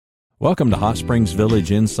Welcome to Hot Springs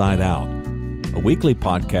Village Inside Out, a weekly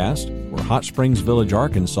podcast where Hot Springs Village,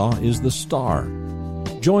 Arkansas is the star.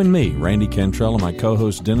 Join me, Randy Cantrell, and my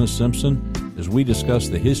co-host Dennis Simpson as we discuss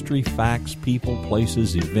the history, facts, people,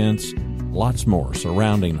 places, events, lots more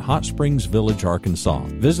surrounding Hot Springs Village, Arkansas.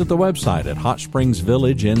 Visit the website at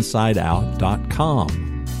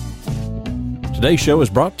hotspringsvillageinsideout.com. Today's show is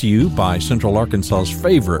brought to you by Central Arkansas's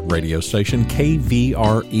favorite radio station,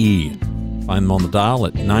 KVRE. Find them on the dial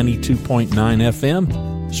at 92.9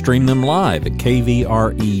 FM. Stream them live at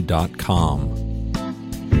kvre.com.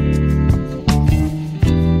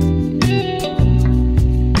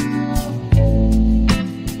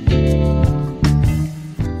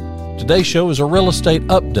 Today's show is a real estate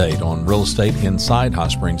update on real estate inside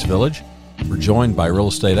Hot Springs Village. We're joined by real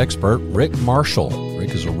estate expert Rick Marshall. Rick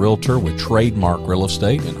is a realtor with Trademark Real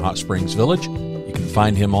Estate in Hot Springs Village. You can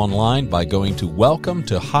find him online by going to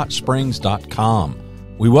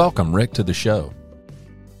welcometohotsprings.com. We welcome Rick to the show.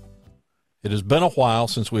 It has been a while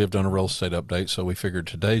since we have done a real estate update, so we figured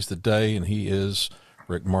today's the day, and he is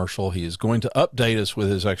Rick Marshall. He is going to update us with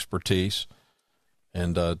his expertise,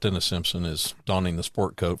 and Dennis Simpson is donning the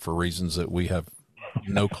sport coat for reasons that we have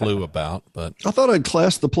no clue about. But I thought I'd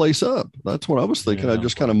class the place up. That's what I was thinking. I'd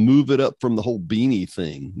just kind of move it up from the whole beanie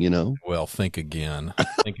thing, you know? Well, think again.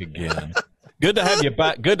 Think again. Good to have you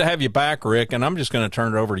back. Good to have you back, Rick. And I'm just going to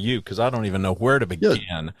turn it over to you because I don't even know where to begin.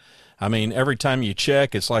 Yeah. I mean, every time you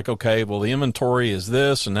check, it's like, okay, well, the inventory is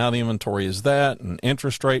this, and now the inventory is that, and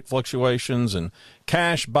interest rate fluctuations, and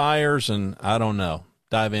cash buyers, and I don't know.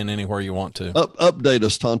 Dive in anywhere you want to. Update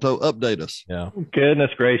us, Tonto. Update us. Yeah.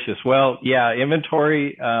 Goodness gracious. Well, yeah,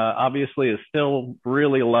 inventory obviously is still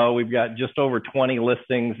really low. We've got just over 20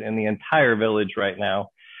 listings in the entire village right now.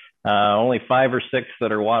 Only 5 or 6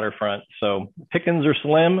 that are waterfront. So pickings are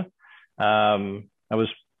slim. I was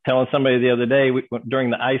telling somebody the other day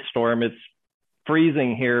during the ice storm, it's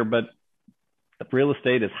freezing here, but the real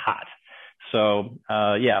estate is hot. So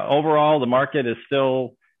yeah, overall, the market is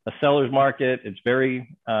still a seller's market. It's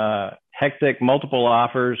very hectic, multiple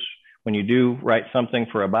offers when you do write something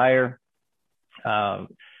for a buyer.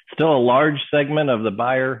 Still a large segment of the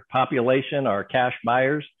buyer population are cash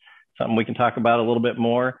buyers, something we can talk about a little bit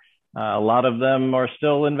more. A lot of them are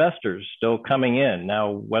still investors, still coming in.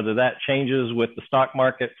 Now, whether that changes with the stock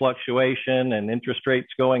market fluctuation and interest rates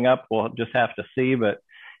going up, we'll just have to see. But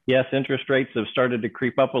yes, interest rates have started to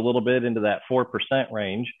creep up a little bit into that 4%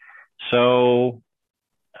 range. So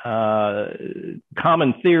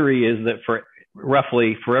common theory is that for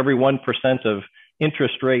every 1% of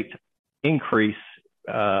interest rate increase,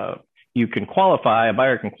 you can qualify, a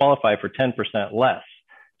buyer can qualify for 10% less.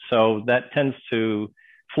 So that tends to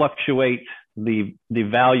fluctuate the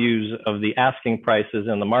values of the asking prices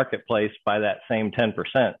in the marketplace by that same 10%.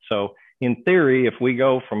 So in theory, if we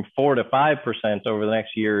go from 4 to 5% over the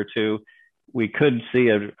next year or two, we could see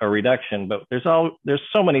a reduction. But there's so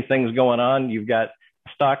many things going on. You've got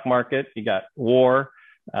stock market, you got war,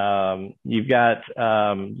 you've got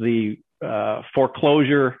the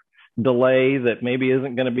foreclosure delay that maybe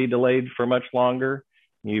isn't going to be delayed for much longer.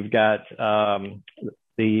 You've got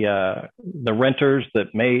the renters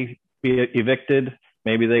that may be evicted,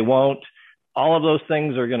 maybe they won't. All of those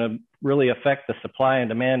things are going to really affect the supply and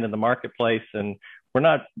demand in the marketplace, and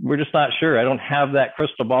we're just not sure. I don't have that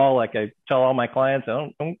crystal ball like I tell all my clients.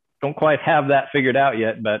 I don't quite have that figured out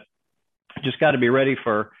yet, but just got to be ready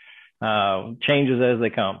for changes as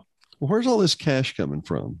they come. Well, where's all this cash coming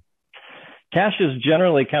from? Cash is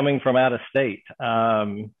generally coming from out of state.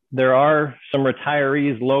 There are some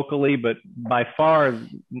retirees locally, but by far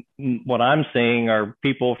what I'm seeing are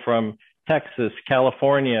people from Texas,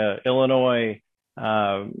 California, Illinois,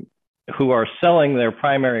 who are selling their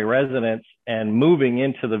primary residence and moving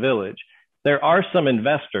into the village. There are some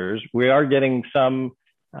investors. We are getting some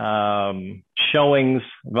showings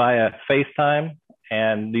via FaceTime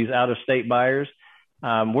and these out-of-state buyers.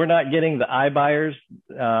 We're not getting the iBuyers.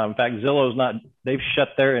 In fact, they've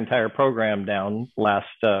shut their entire program down last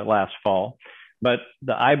fall. But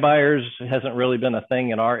the iBuyers hasn't really been a thing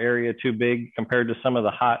in our area too big compared to some of the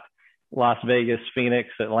hot Las Vegas, Phoenix,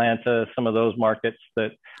 Atlanta, some of those markets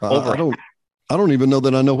that I don't even know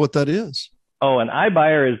that I know what that is. Oh, an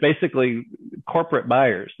iBuyer is basically corporate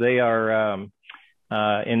buyers. They are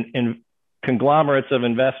in conglomerates of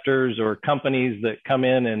investors or companies that come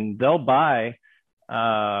in and they'll buy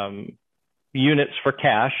units for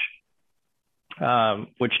cash,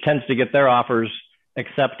 which tends to get their offers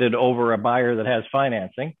accepted over a buyer that has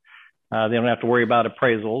financing. They don't have to worry about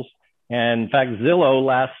appraisals. And in fact, Zillow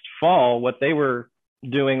last fall, what they were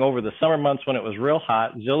doing over the summer months when it was real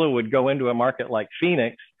hot, Zillow would go into a market like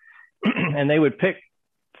Phoenix and they would pick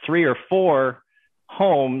 3 or 4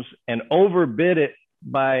 homes and overbid it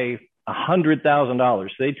by $100,000.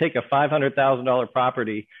 So they'd take a $500,000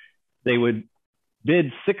 property, they would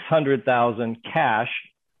bid $600,000 cash,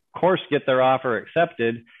 of course, get their offer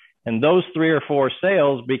accepted, and those 3 or 4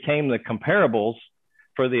 sales became the comparables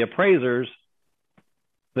for the appraisers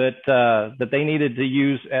that they needed to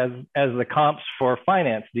use as the comps for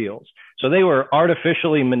finance deals. So they were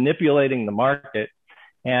artificially manipulating the market,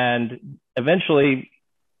 and eventually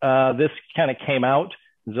this kind of came out.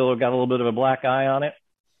 Zillow got a little bit of a black eye on it,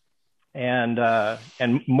 and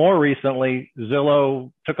more recently,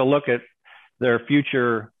 Zillow took a look at their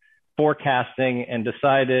future forecasting and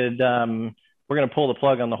decided we're going to pull the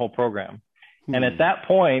plug on the whole program. And at that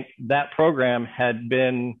point, that program had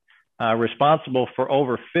been responsible for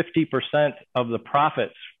over 50% of the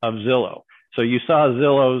profits of Zillow. So you saw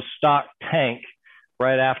Zillow's stock tank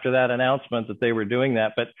right after that announcement that they were doing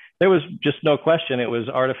that. But there was just no question it was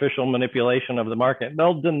artificial manipulation of the market.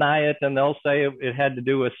 They'll deny it and they'll say it had to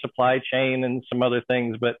do with supply chain and some other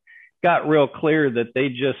things, but got real clear that they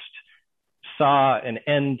just saw an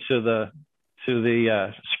end to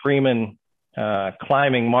the screaming,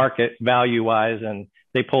 climbing market value-wise, and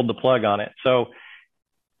they pulled the plug on it. So,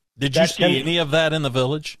 did you see any of that in the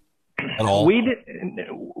Village at all? We did.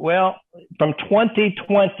 Well, from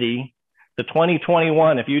 2020 to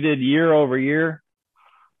 2021, if you did year over year,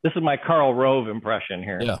 this is my Karl Rove impression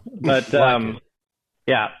here. Yeah, but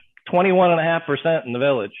yeah, 21.5% in the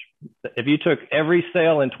Village. If you took every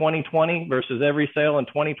sale in 2020 versus every sale in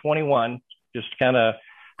 2021, just kind of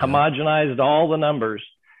homogenized all the numbers,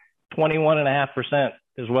 21.5%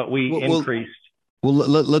 is what we increased. Well,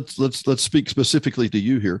 let's speak specifically to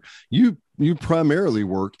you here. You primarily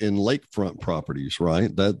work in lakefront properties,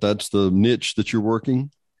 right? That's the niche that you're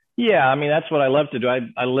working. Yeah, I mean, that's what I love to do.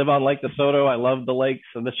 I live on Lake DeSoto. I love the lakes,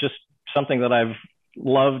 and that's just something that I've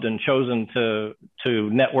loved and chosen to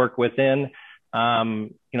network within. You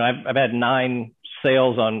know, I've had 9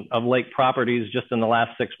 sales of lake properties just in the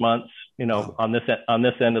last 6 months. You know, on this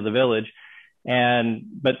end of the Village.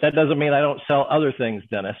 But that doesn't mean I don't sell other things,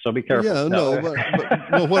 Dennis. So be careful. Yeah, no.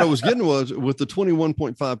 But what I was getting was with the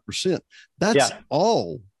 21.5%. That's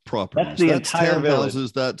all properties. That's the entire townhouses.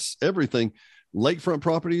 Village. That's everything. Lakefront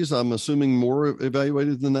properties, I'm assuming more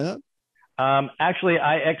evaluated than that. Actually,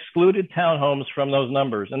 I excluded townhomes from those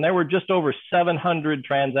numbers, and there were just over 700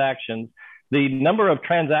 transactions. The number of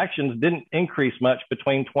transactions didn't increase much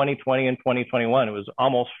between 2020 and 2021. It was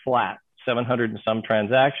almost flat, 700 and some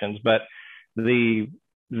transactions, but the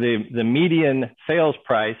median sales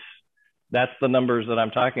price, that's the numbers that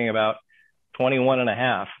I'm talking about,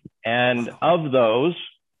 21.5. And of those,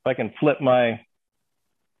 if I can flip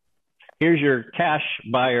here's your cash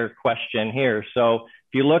buyer question here. So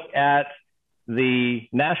if you look at the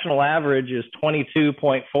national average is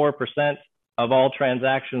 22.4% of all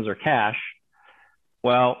transactions are cash.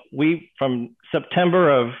 Well, from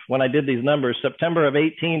when I did these numbers, September of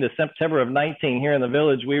 18 to September of 19 here in the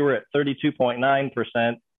Village, we were at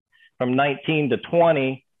 32.9%. From 19 to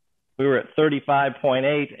 20, we were at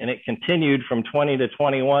 35.8, and it continued from 20 to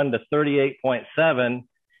 21 to 38.7.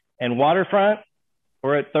 And waterfront,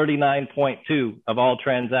 we're at 39.2 of all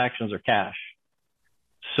transactions are cash.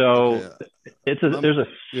 So there's a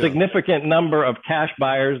significant number of cash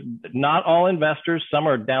buyers, not all investors. Some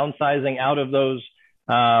are downsizing out of those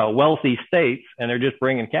wealthy states, and they're just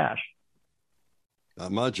bringing cash.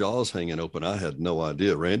 My jaw's hanging open. I had no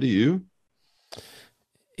idea. Randy, you?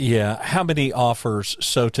 Yeah. How many offers?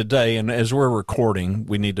 So today, and as we're recording,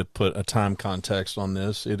 we need to put a time context on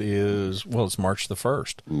this. It's March the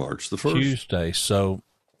 1st. March the 1st. Tuesday. So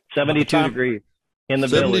 72 degrees in the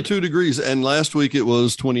 72 Village. degrees. And last week it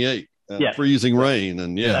was 28. Yes. Freezing rain.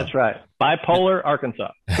 And That's right. Bipolar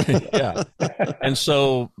Arkansas. Yeah. And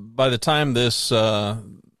so by the time this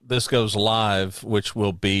goes live, which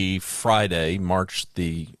will be Friday, March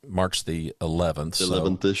the 11th.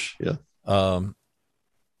 11th-ish. Yeah.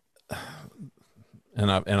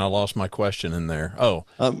 And I lost my question in there.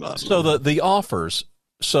 So the offers.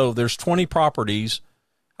 So there's 20 properties.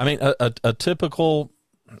 I mean, a typical,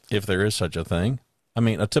 if there is such a thing,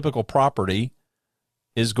 a typical property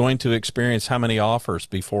is going to experience how many offers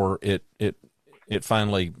before it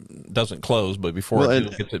finally doesn't close, but before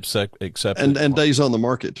it gets accepted. And days on the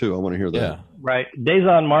market too. I want to hear that. Yeah. Right. Days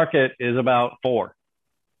on market is about 4.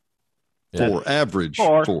 Average.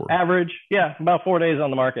 Average. Yeah. About 4 days on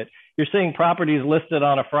the market. You're seeing properties listed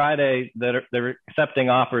on a Friday they're accepting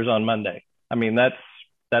offers on Monday. I mean,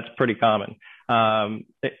 that's pretty common.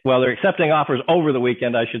 They're accepting offers over the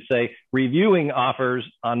weekend, I should say, reviewing offers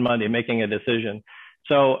on Monday, making a decision.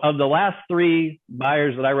 So of the last 3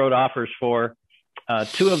 buyers that I wrote offers for,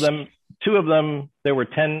 Two of them, there were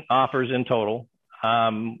 10 offers in total.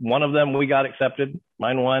 One of them we got accepted,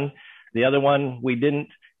 mine won. The other one we didn't.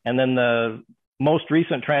 And then the most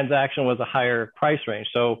recent transaction was a higher price range.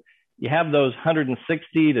 So you have those $160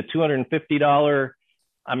 to $250.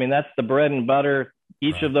 I mean, that's the bread and butter.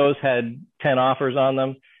 Each of those had 10 offers on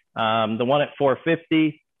them. The one at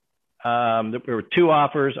 $450, there were 2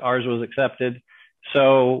 offers. Ours was accepted.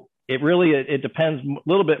 So it depends a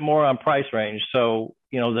little bit more on price range. So,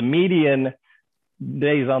 the median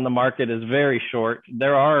days on the market is very short.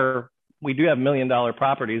 We do have $1 million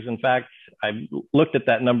properties. In fact, I looked at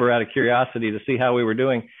that number out of curiosity to see how we were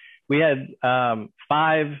doing. We had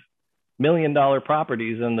 $5 million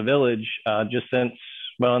properties in the village just since,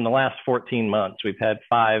 in the last 14 months. We've had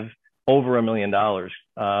 5 over $1 million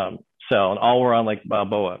sell, and all were on Lake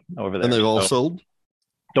Balboa over there. And they've all sold?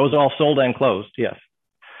 Those all sold and closed, yes.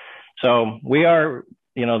 So we are,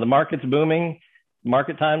 the market's booming,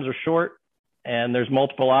 market times are short, and there's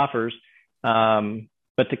multiple offers.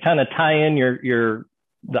 But to kind of tie in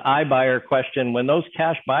the iBuyer question, when those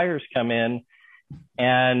cash buyers come in,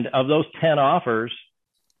 and of those 10 offers,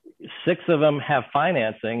 6 of them have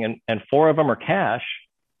financing and 4 of them are cash,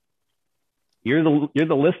 you're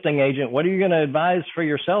the listing agent. What are you going to advise for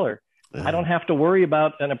your seller? I don't have to worry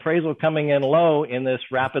about an appraisal coming in low in this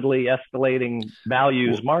rapidly escalating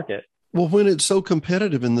values market. Well, when it's so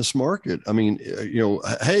competitive in this market, I mean,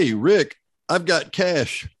 hey, Rick, I've got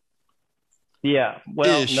cash. Yeah.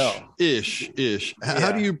 Well, no. Ish.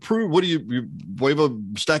 How do you prove? What do you wave a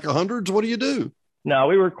stack of hundreds? What do you do? No,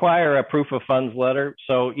 we require a proof of funds letter.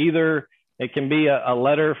 So either it can be a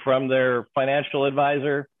letter from their financial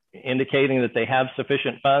advisor indicating that they have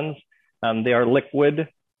sufficient funds. They are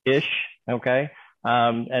liquid-ish. Okay.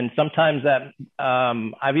 And sometimes that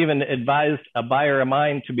I've even advised a buyer of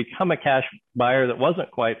mine to become a cash buyer that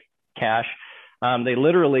wasn't quite cash. They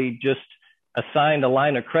literally just assigned a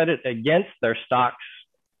line of credit against their stocks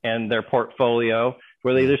and their portfolio,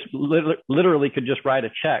 where they just literally could just write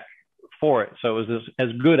a check for it. So it was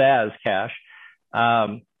as good as cash.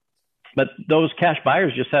 But those cash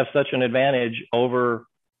buyers just have such an advantage over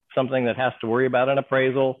something that has to worry about an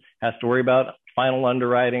appraisal, has to worry about final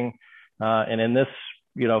underwriting. And in this,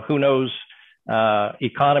 who knows,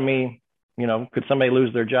 economy, could somebody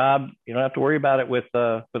lose their job? You don't have to worry about it with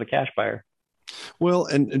a cash buyer. Well,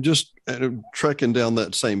 and just trekking down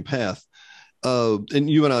that same path, and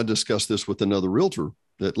you and I discussed this with another realtor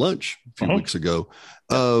at lunch a few weeks ago.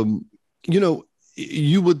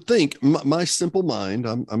 You would think, my simple mind,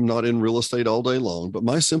 I'm not in real estate all day long, but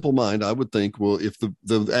my simple mind, I would think, well, if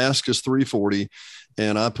the ask is 340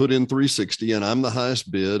 and I put in 360 and I'm the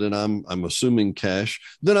highest bid and I'm assuming cash,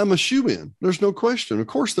 then I'm a shoe-in. There's no question. Of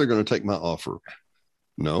course, they're going to take my offer.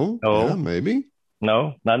 No? Oh, yeah, maybe.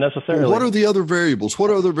 No, not necessarily. Well, what are the other variables?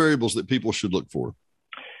 What are other variables that people should look for?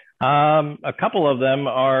 A couple of them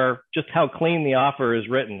are just how clean the offer is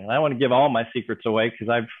written. And I want to give all my secrets away because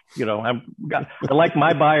I like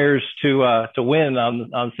my buyers to win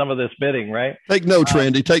on some of this bidding, right? Take notes,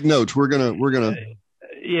 Randy. Take notes. We're gonna.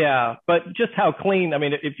 Yeah, but just how clean. I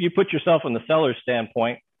mean, if you put yourself in the seller's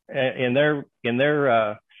standpoint in their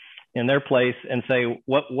place and say,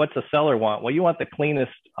 what's a seller want? Well, you want the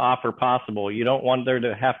cleanest offer possible. You don't want there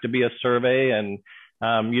to have to be a survey, and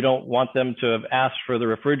you don't want them to have asked for the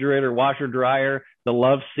refrigerator, washer, dryer, the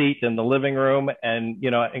love seat in the living room, and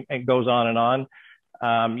it goes on and on.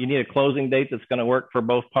 You need a closing date that's going to work for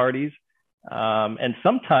both parties. And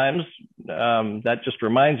sometimes that just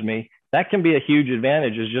reminds me, that can be a huge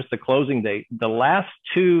advantage, is just the closing date. The last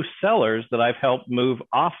 2 sellers that I've helped move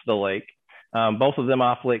off the lake, both of them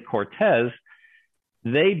off Lake Cortez,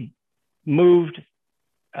 they moved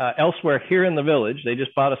elsewhere here in the village. They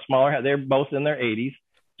just bought a smaller house. They're both in their 80s,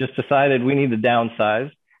 just decided we need to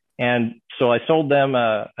downsize. And so I sold them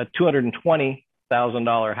a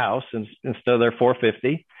 $220,000 house instead of their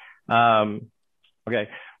 $450,000. Okay.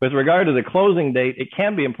 With regard to the closing date, it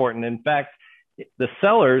can be important. In fact, the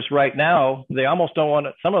sellers right now, they almost don't want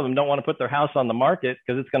to, some of them don't want to put their house on the market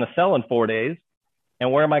because it's going to sell in 4 days.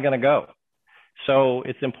 And where am I going to go? So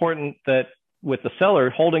it's important that with the seller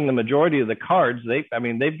holding the majority of the cards, they've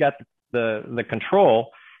got the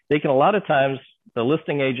control. They can, a lot of times, the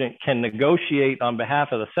listing agent can negotiate on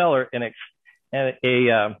behalf of the seller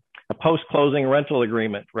a post-closing rental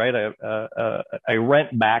agreement, right? A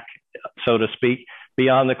rent back, so to speak,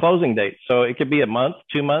 beyond the closing date. So it could be a month,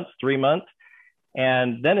 2 months, 3 months.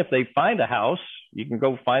 And then if they find a house, you can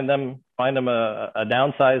go find them a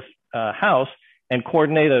downsized house and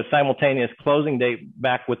coordinate a simultaneous closing date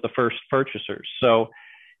back with the first purchasers. So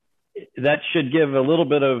that should give a little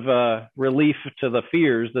bit of relief to the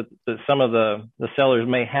fears that some of the sellers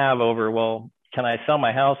may have over, well, can I sell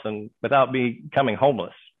my house and without becoming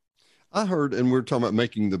homeless? I heard, and we're talking about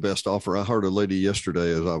making the best offer. I heard a lady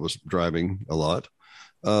yesterday as I was driving a lot.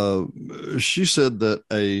 She said that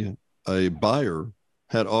a buyer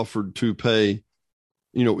had offered to pay.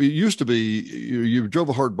 You know, it used to be you drove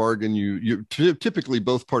a hard bargain. You typically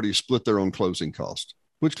both parties split their own closing cost,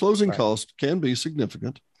 which closing cost can be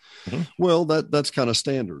significant. Mm-hmm. Well, that's kind of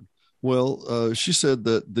standard. Well, she said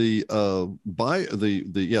that the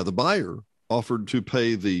buyer offered to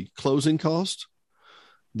pay the closing cost,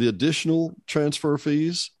 the additional transfer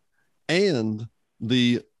fees, and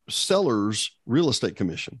the seller's real estate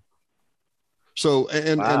commission. So,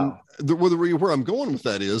 where I'm going with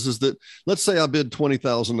that is that let's say I bid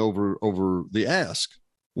 20,000 over the ask.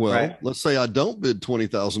 Well, let's say I don't bid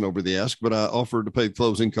 20,000 over the ask, but I offer to pay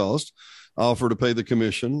closing cost, I offer to pay the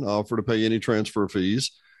commission, I offer to pay any transfer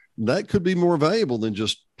fees. That could be more valuable than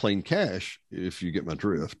just plain cash, if you get my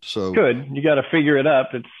drift. So you got to figure it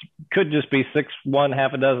up. It could just be 6 one,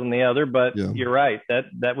 half a dozen the other, but you're right.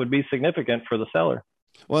 That would be significant for the seller.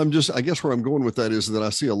 Well, I guess where I'm going with that is that I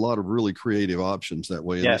see a lot of really creative options that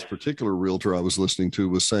way. And this particular realtor I was listening to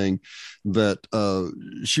was saying that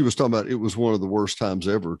she was talking about it was one of the worst times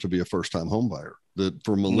ever to be a first-time home buyer. That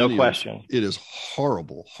for millennials, no question, it is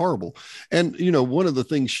horrible, horrible. And, you know, one of the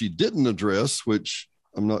things she didn't address, which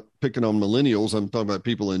I'm not picking on millennials, I'm talking about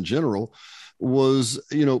people in general, was,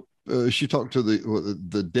 you know, she talked to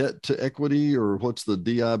the debt to equity, or what's the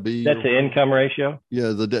DIB? Debt to income ratio. Yeah,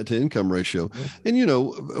 the debt to income ratio. Mm-hmm. And, you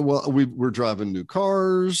know, well, we're driving new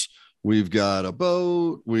cars. We've got a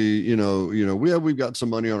boat. We've got some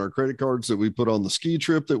money on our credit cards that we put on the ski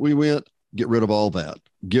trip that we went. Get rid of all that.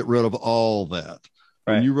 Get rid of all that.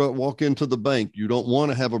 Right. When you walk into the bank, you don't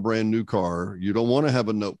want to have a brand new car. You don't want to have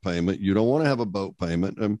a note payment. You don't want to have a boat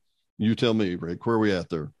payment. You tell me, Rick, where are we at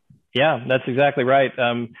there? Yeah, that's exactly right.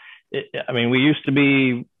 We used to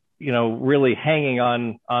be, you know, really hanging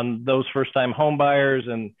on those first-time home buyers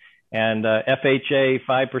and FHA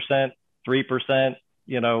 5%, 3%,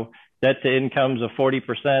 you know, debt to incomes of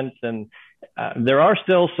 40%. And there are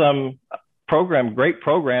still some great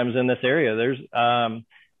programs in this area. There's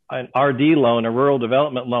an RD loan, a rural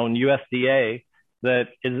development loan, USDA, that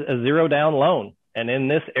is a zero down loan. And in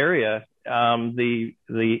this area,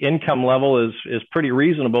 the income level is pretty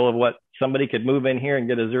reasonable of what somebody could move in here and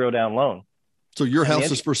get a zero down loan. So your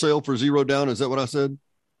house is for sale for zero down. Is that what I said?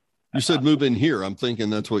 You said move in here. I'm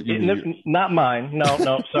thinking that's what you mean. Not mine.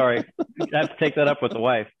 No, sorry. I have to take that up with the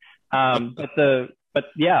wife. The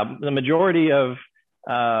majority of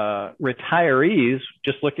retirees,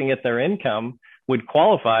 just looking at their income, would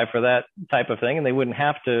qualify for that type of thing, and they wouldn't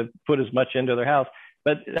have to put as much into their house.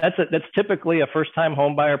 But that's typically a first-time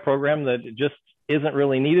home buyer program that just isn't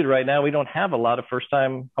really needed right now. We don't have a lot of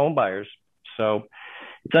first-time home buyers. So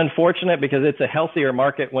it's unfortunate because it's a healthier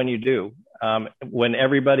market when you do. When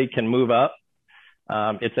everybody can move up,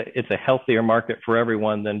 it's a healthier market for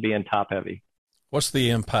everyone than being top-heavy. What's the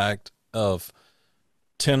impact of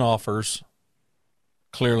 10 offers,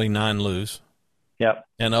 clearly 9 lose? Yep.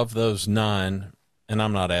 And of those 9, and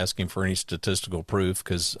I'm not asking for any statistical proof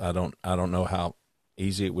because I don't know how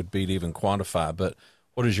easy it would be to even quantify, but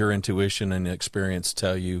what does your intuition and experience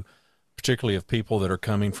tell you, particularly of people that are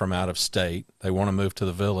coming from out of state? They want to move to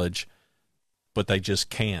the village, but they just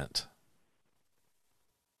can't.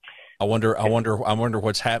 I wonder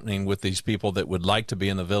what's happening with these people that would like to be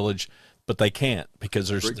in the village, but they can't because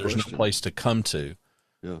there's no place to come to.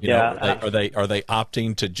 Yeah. Are they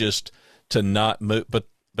opting to not move? But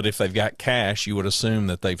if they've got cash, you would assume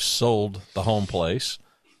that they've sold the home place.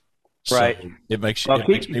 Right. So it makes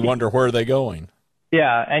me wonder, where are they going?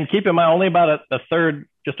 Yeah. And keep in mind, only about a third,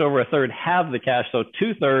 just over a third, have the cash. So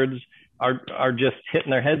 2/3 are just hitting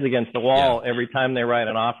their heads against the wall every time they write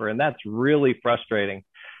an offer. And that's really frustrating.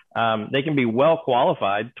 They can be well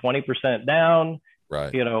qualified, 20% down,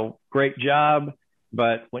 right? You know, great job.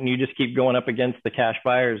 But when you just keep going up against the cash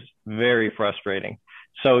buyers, very frustrating.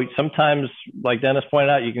 So sometimes, like Dennis pointed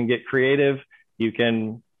out, you can get creative. You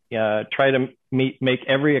can try to make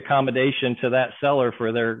every accommodation to that seller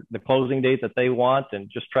for the closing date that they want, and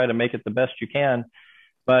just try to make it the best you can.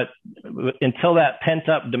 But until that pent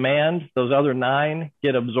up demand, those other 9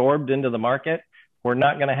 get absorbed into the market, we're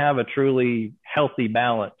not going to have a truly healthy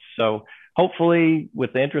balance. So hopefully,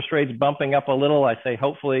 with the interest rates bumping up a little, I say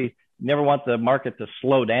hopefully, you never want the market to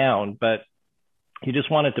slow down, but you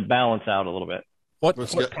just want it to balance out a little bit. What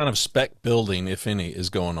kind of spec building, if any,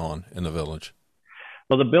 is going on in the village?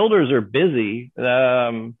 Well, the builders are busy.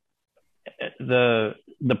 The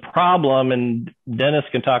the problem, and Dennis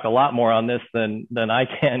can talk a lot more on this than I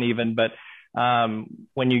can even, but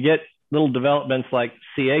when you get little developments like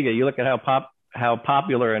Ciega, you look at how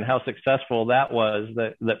popular and how successful that was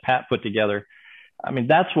that Pat put together. I mean,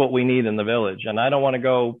 that's what we need in the village. And I don't want to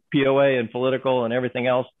go POA and political and everything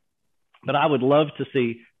else, but I would love to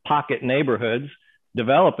see pocket neighborhoods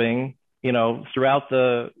developing, throughout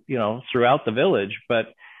the village.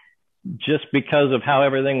 But just because of how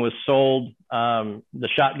everything was sold, the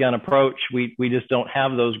shotgun approach, we just don't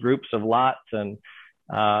have those groups of lots. And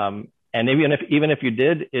even if you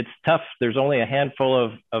did, it's tough. There's only a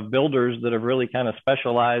handful of builders that have really kind of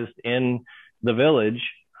specialized in the village.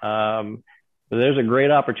 But there's a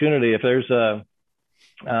great opportunity if there's a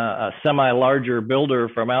semi-larger builder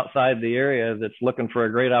from outside the area that's looking for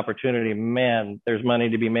a great opportunity. Man, there's money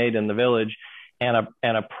to be made in the village, and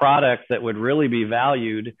a product that would really be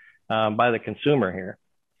valued by the consumer here.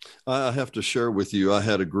 I have to share with you, I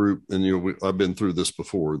had a group, and I've been through this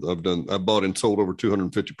before. I bought and sold over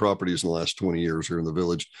 250 properties in the last 20 years here in the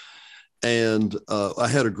village. And I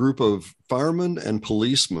had a group of firemen and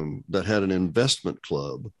policemen that had an investment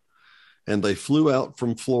club, and they flew out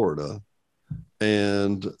from Florida,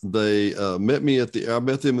 and they I met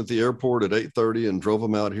them at the airport at 8:30 and drove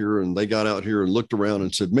them out here, and they got out here and looked around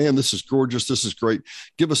and said, "Man, this is gorgeous. This is great.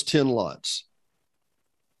 Give us 10 lots."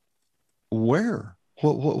 Where?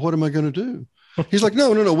 What am I going to do? He's like, no,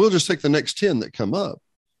 we'll just take the next 10 that come up.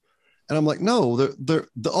 And I'm like, no,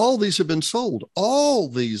 all these have been sold. All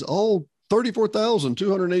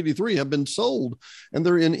 34,283 have been sold, and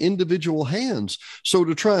they're in individual hands. So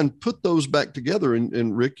to try and put those back together,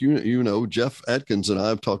 and Rick, Jeff Atkins and I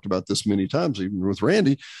have talked about this many times, even with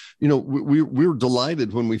Randy, we're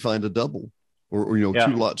delighted when we find a double. Or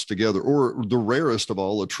two lots together, or the rarest of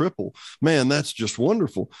all, a triple. Man, that's just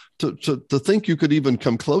wonderful. To think you could even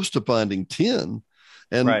come close to finding 10.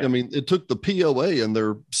 And right. I mean, it took the POA and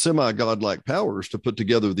their semi-godlike powers to put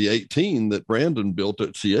together the 18 that Brandon built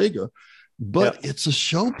at Ciega. But It's a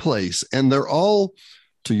show place, and they're all,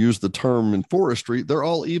 to use the term in forestry, they're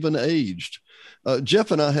all even aged.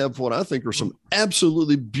 Jeff and I have what I think are some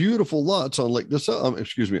absolutely beautiful lots on on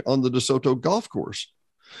the DeSoto golf course.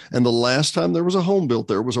 And the last time there was a home built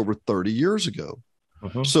there was over 30 years ago.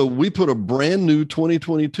 Uh-huh. So we put a brand new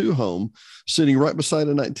 2022 home sitting right beside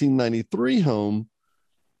a 1993 home.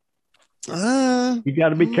 You got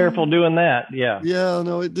to be careful doing that. Yeah. Yeah.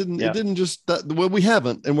 No, it didn't. Yeah. It didn't just. We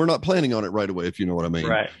haven't, and we're not planning on it right away, if you know what I mean.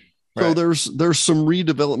 Right. So there's some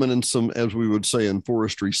redevelopment and some, as we would say in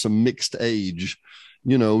forestry, some mixed age.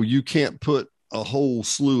 You can't put a whole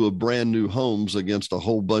slew of brand new homes against a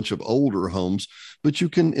whole bunch of older homes, but you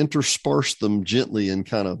can intersperse them gently and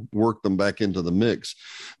kind of work them back into the mix.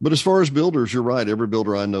 But as far as builders, you're right. Every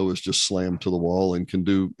builder I know is just slammed to the wall and can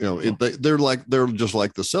do, they're just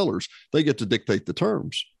like the sellers. They get to dictate the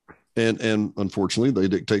terms. And unfortunately, they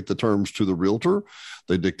dictate the terms to the realtor.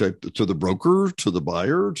 They dictate to the broker, to the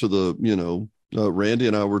buyer, to the, Randy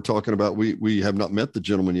and I were talking about, we have not met the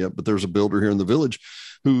gentleman yet, but there's a builder here in the village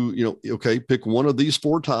who, pick one of these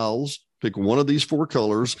 4 tiles, pick one of these 4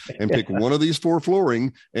 colors, and pick one of these 4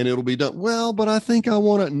 flooring, and it'll be done. Well, but I think I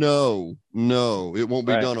want it. No, it won't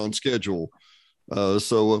be done on schedule.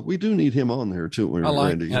 So we do need him on there too,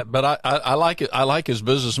 Randy. But I like it. I like his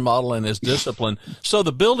business model and his discipline. So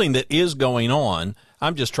the building that is going on,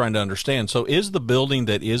 I'm just trying to understand. So is the building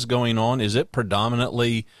that is going on, is it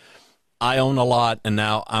predominantly, I own a lot and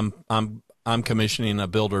now I'm commissioning a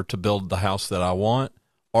builder to build the house that I want?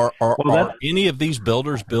 Are any of these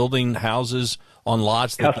builders building houses on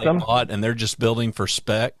lots that custom? They bought and they're just building for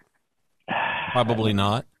spec? Probably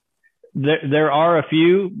not. There are a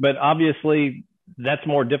few, but obviously that's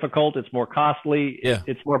more difficult. It's more costly. Yeah.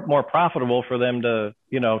 It's more profitable for them to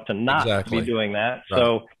not be doing that. Right.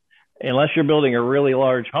 So unless you're building a really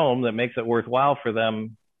large home that makes it worthwhile for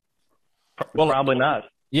them, probably not.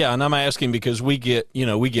 Yeah, and I'm asking because we get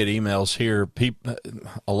emails here.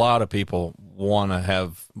 A lot of people want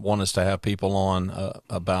us to have people on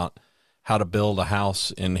about how to build a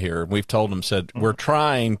house in here. We've told them, we're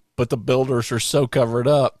trying, but the builders are so covered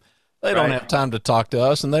up, they don't have time to talk to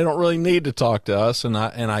us, and they don't really need to talk to us. And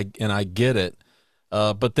I get it.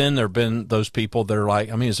 But then there've been those people that are like,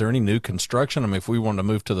 I mean, is there any new construction? I mean, if we wanted to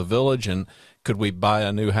move to the village, and could we buy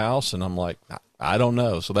a new house? And I'm like, I don't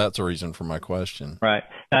know. So that's a reason for my question. Right.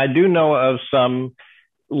 And I do know of some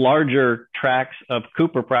larger tracts of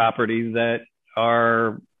Cooper property that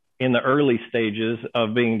are in the early stages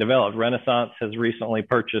of being developed. Renaissance has recently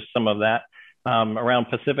purchased some of that. Around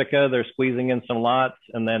Pacifica, they're squeezing in some lots,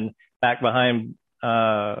 and then back behind,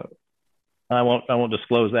 I won't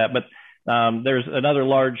disclose that, but There's another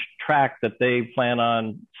large tract that they plan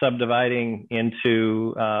on subdividing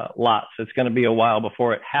into lots. It's going to be a while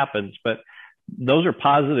before it happens, but those are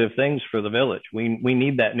positive things for the village. We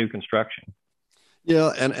need that new construction.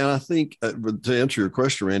 Yeah, and I think to answer your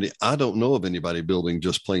question, Randy, I don't know of anybody building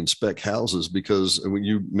just plain spec houses, because when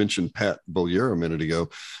you mentioned Pat Bollier a minute ago,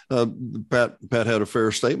 Pat had a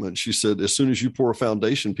fair statement. She said, as soon as you pour a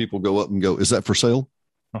foundation, people go up and go, "Is that for sale?"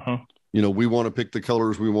 Uh-huh. You know, we want to pick the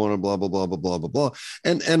colors, we want to blah blah blah blah blah blah blah.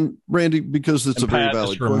 And Randy, because it's a very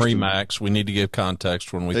valid from question. Remax, we need to give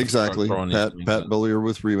context when we exactly Pat Bollier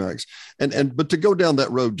with Remax, and but to go down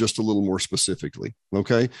that road just a little more specifically,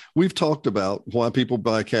 okay, we've talked about why people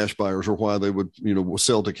buy cash buyers, or why they would, you know,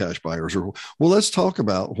 sell to cash buyers, or well, let's talk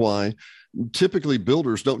about why typically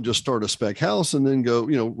builders don't just start a spec house and then go,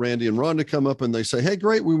 you know, Randy and Rhonda come up and they say, "Hey,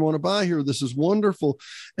 great, we want to buy here. This is wonderful."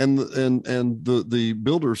 And the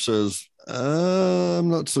builder says, "I'm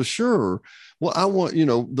not so sure. Well, I want," you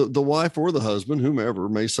know, the wife or the husband, whomever,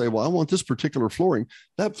 may say, "Well, I want this particular flooring."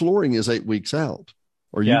 That flooring is 8 weeks out.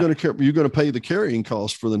 Are you going to pay the carrying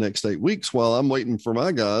cost for the next 8 weeks while I'm waiting for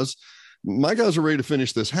my guys? My guys are ready to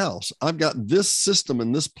finish this house. I've got this system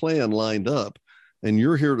and this plan lined up, and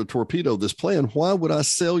you're here to torpedo this plan. Why would I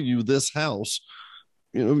sell you this house?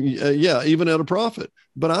 You know, yeah, even at a profit,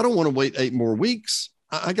 but I don't want to wait 8 more weeks.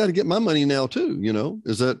 I got to get my money now too. You know,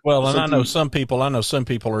 is that well? And I know some people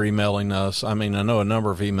are emailing us. I mean, I know a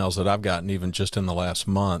number of emails that I've gotten even just in the last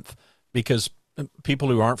month, because people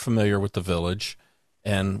who aren't familiar with the village,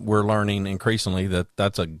 and we're learning increasingly that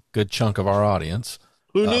that's a good chunk of our audience.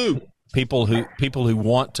 Who knew? People who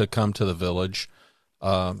want to come to the village.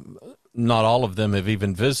 Not all of them have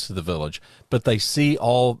even visited the village, but they see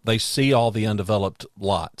all the undeveloped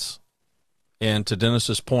lots. And to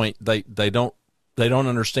Dennis's point, they don't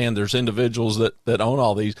understand there's individuals that own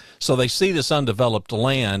all these. So they see this undeveloped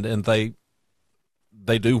land, and they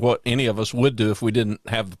do what any of us would do if we didn't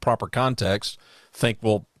have the proper context. Think,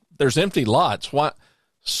 well, there's empty lots. Why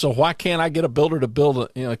can't I get a builder to build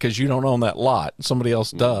it? You know, because you don't own that lot, somebody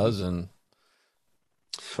else does. And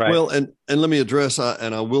right. Well, and let me address,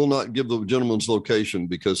 and I will not give the gentleman's location,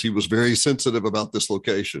 because he was very sensitive about this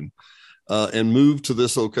location, and moved to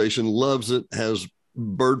this location, loves it, has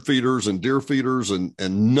bird feeders and deer feeders and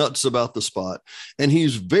nuts about the spot. And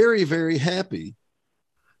he's very, very happy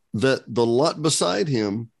that the lot beside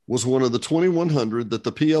him was one of the 2,100 that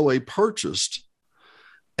the POA purchased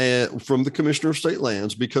from the Commissioner of State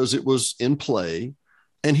Lands, because it was in play.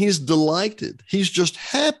 And he's delighted. He's just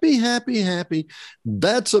happy, happy, happy.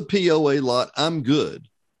 That's a POA lot. I'm good.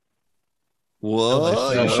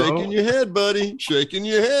 What? You're shaking your head, buddy. Shaking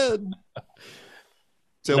your head.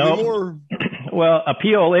 Tell me more. Well, a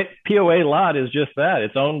POA lot is just that.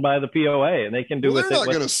 It's owned by the POA, and they can do. Well, they're not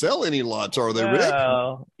going to sell any lots, are they, Rick?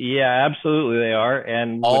 Yeah, absolutely, they are,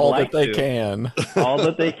 and all that they can. All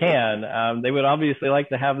that they can. They would obviously like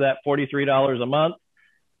to have that $43 a month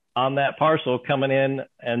on that parcel coming in.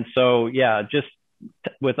 And so, yeah, just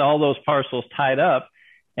with all those parcels tied up.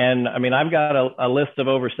 And I mean, I've got a list of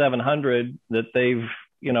over 700 that they've,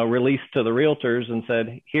 you know, released to the realtors and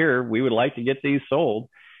said, here, we would like to get these sold.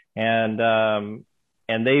 And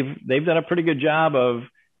they've done a pretty good job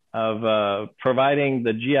of providing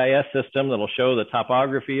the GIS system that'll show the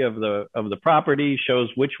topography of the property, shows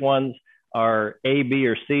which ones are A, B,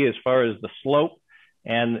 or C as far as the slope.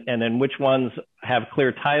 And then which ones have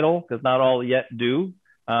clear title, because not all yet do,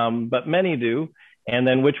 but many do. And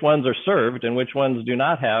then which ones are served and which ones do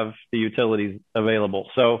not have the utilities available.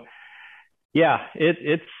 So yeah,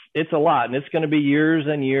 it's a lot, and it's going to be years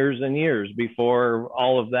and years and years before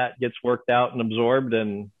all of that gets worked out and absorbed,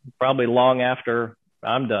 and probably long after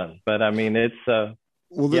I'm done. But I mean, it's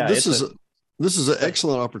this is an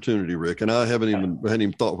excellent opportunity, Rick. And I hadn't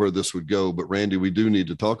even thought where this would go, but Randy, we do need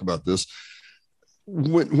to talk about this.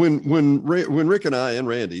 When Rick and I and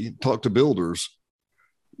Randy talk to builders,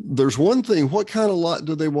 there's one thing. What kind of lot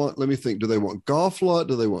do they want? Let me think. Do they want golf lot?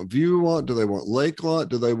 Do they want view lot? Do they want lake lot?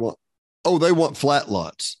 Do they want, they want flat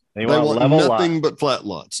lots. They want nothing but flat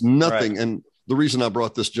lots, nothing. Right. And the reason I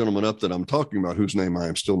brought this gentleman up that I'm talking about, whose name I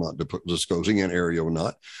am still not disclosing, and area or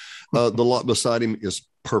not, the lot beside him is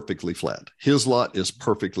perfectly flat. His lot is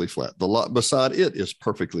perfectly flat. The lot beside it is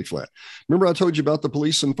perfectly flat. Remember I told you about the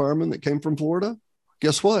police and firemen that came from Florida?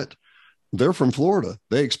 Guess what? They're from Florida.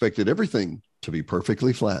 They expected everything to be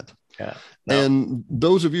perfectly flat. Yeah. No. And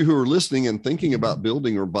those of you who are listening and thinking about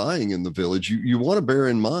building or buying in the village, you want to bear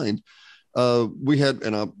in mind, We had,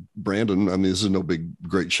 Brandon, I mean, this is no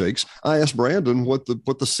great shakes. I asked Brandon what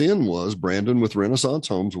the sin was. Brandon with Renaissance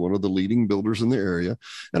Homes, one of the leading builders in the area.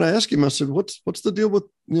 And I asked him, I said, what's the deal with,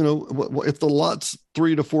 if the lot's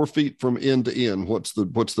 3 to 4 feet from end to end, what's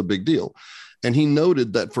the big deal? And he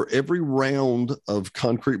noted that for every round of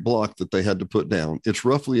concrete block that they had to put down, it's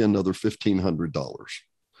roughly another $1,500.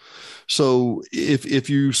 So if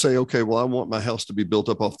you say, okay, well, I want my house to be built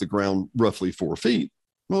up off the ground roughly 4 feet.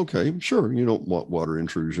 Okay, sure. You don't want water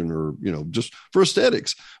intrusion or, just for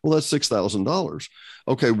aesthetics. Well, that's $6,000.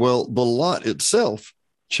 Okay, well, the lot itself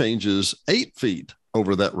changes 8 feet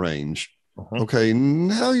over that range. Okay,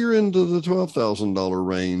 now you're into the $12,000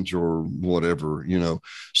 range or whatever,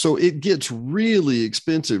 So it gets really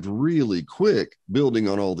expensive really quick building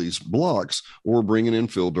on all these blocks or bringing in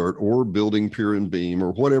fill dirt or building pier and beam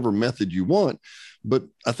or whatever method you want. But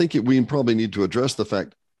I think we probably need to address the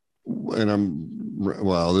fact, and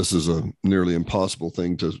this is a nearly impossible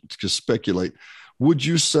thing to speculate. Would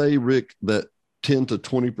you say, Rick, that 10 to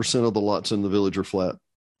 20% of the lots in the village are flat?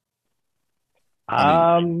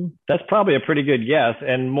 That's probably a pretty good guess,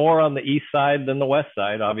 and more on the east side than the west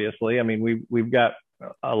side, obviously. I mean, we've got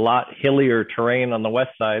a lot hillier terrain on the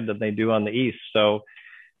west side than they do on the east. So,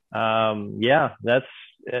 it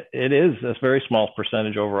is a very small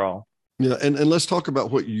percentage overall. Yeah. And let's talk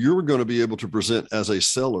about what you're going to be able to present as a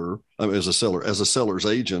seller, as a seller's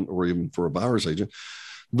agent, or even for a buyer's agent.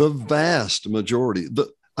 The vast majority,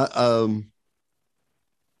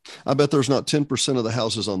 I bet there's not 10% of the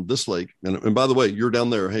houses on this lake. And by the way, you're down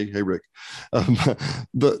there. Hey, Rick.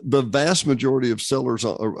 The vast majority of sellers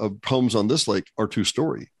of homes on this lake are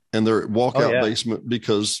 2-story. And they're walkout basement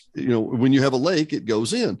because, when you have a lake, it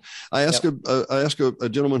goes in. I asked a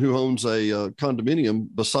gentleman who owns a condominium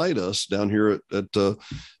beside us down here at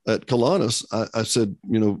Killanis. I said,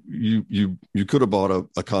 you could have bought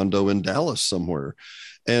a condo in Dallas somewhere.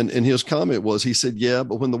 And his comment was, he said, yeah,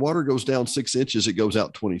 but when the water goes down 6 inches, it goes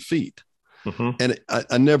out 20 feet. And it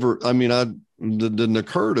didn't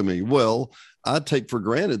occur to me. Well, I take for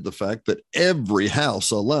granted the fact that every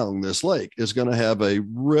house along this lake is going to have a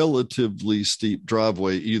relatively steep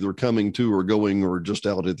driveway, either coming to or going or just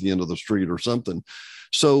out at the end of the street or something.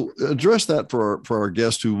 So address that for our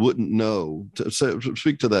guests who wouldn't know.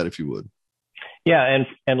 Speak to that if you would. Yeah,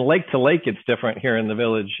 and lake to lake, it's different here in the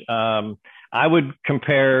village. I would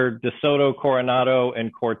compare DeSoto, Coronado,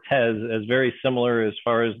 and Cortez as very similar as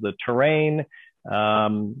far as the terrain,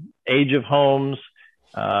 age of homes.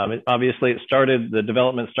 Obviously, the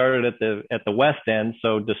development started at the west end,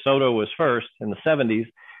 so DeSoto was first in the 70s.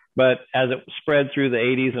 But as it spread through the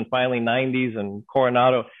 80s and finally 90s, and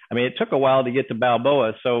Coronado, it took a while to get to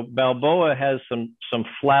Balboa. So Balboa has some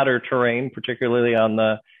flatter terrain, particularly on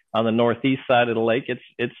the northeast side of the lake.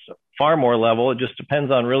 It's far more level. It just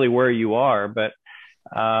depends on really where you are. But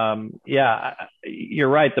you're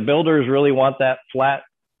right. The builders really want that flat.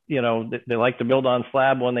 They like to build on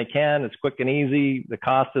slab when they can. It's quick and easy. The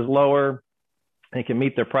cost is lower. They can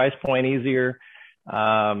meet their price point easier.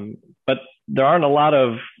 But there aren't a lot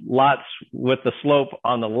of lots with the slope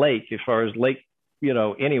on the lake as far as lake,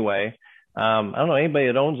 anyway. I don't know anybody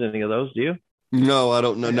that owns any of those. Do you? No, I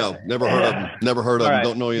don't know. No, never heard of them. Never heard of them. Right.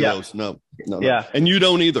 Don't know any of those. No. Yeah. And you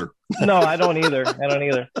don't either. No, I don't either.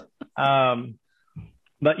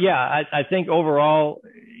 But I think overall,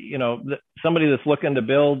 somebody that's looking to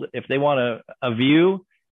build, if they want a view,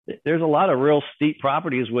 there's a lot of real steep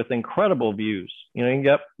properties with incredible views. You can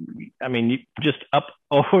get, just up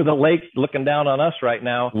over the lake looking down on us right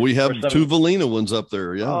now. We have 2 Valina ones up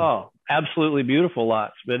there. Yeah. Oh, absolutely beautiful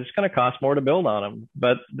lots, but it's going to cost more to build on them,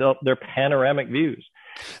 but they're panoramic views.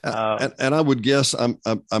 And I would guess and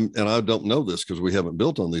I don't know this because we haven't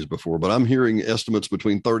built on these before, but I'm hearing estimates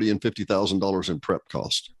between $30,000 and $50,000 in prep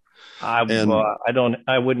cost. I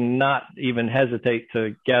would not even hesitate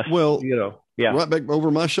to guess. Well, right back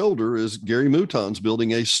over my shoulder is Gary Mouton's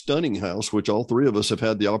building a stunning house, which all 3 of us have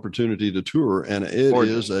had the opportunity to tour. And it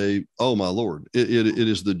is oh my Lord, it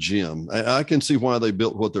is the gem. I can see why they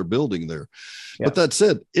built what they're building there. Yeah. But that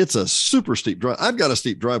said, it's a super steep drive. I've got a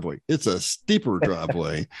steep driveway. It's a steeper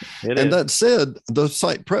driveway. That said, the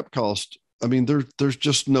site prep cost, there's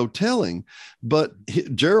just no telling. But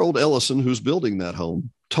Gerald Ellison, who's building that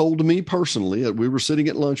home, told me personally, we were sitting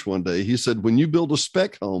at lunch one day, he said, when you build a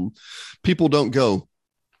spec home, people don't go,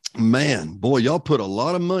 man, boy, y'all put a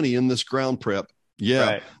lot of money in this ground prep. Yeah,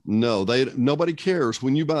 right. No, nobody cares.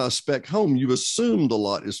 When you buy a spec home, you assume the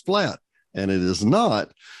lot is flat, and it is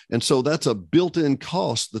not. And so that's a built-in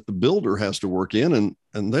cost that the builder has to work in,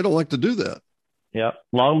 and they don't like to do that. Yeah.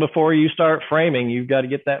 Long before you start framing, you've got to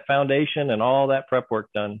get that foundation and all that prep work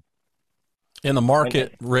done. In the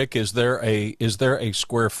market, Rick, is there a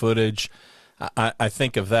square footage? I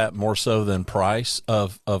think of that more so than price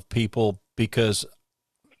of people, because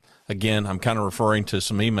again, I'm kind of referring to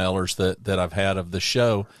some emailers that I've had of the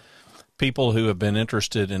show, people who have been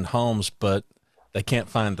interested in homes, but they can't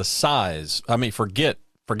find the size. I mean, forget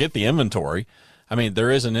the inventory. I mean,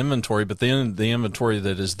 there is an inventory, but then the inventory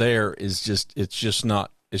that is there is just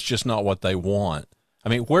not what they want. I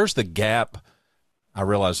mean, where's the gap? I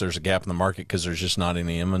realize there's a gap in the market because there's just not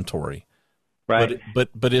any inventory. Right.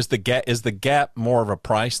 But is the gap more of a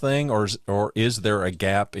price thing, or is there a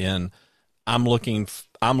gap in I'm looking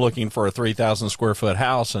for a 3,000 square foot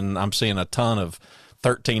house and I'm seeing a ton of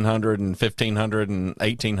 1,300 and 1,500 and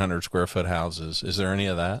 1,800 square foot houses? Is there any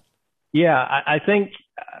of that? Yeah, I think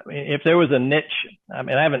if there was a niche, I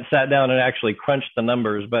mean, I haven't sat down and actually crunched the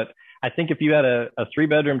numbers, but I think if you had a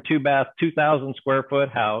 3-bedroom, 2-bath, 2,000 square foot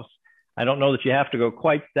house, I don't know that you have to go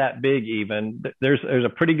quite that big even. There's a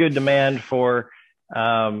pretty good demand for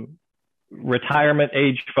retirement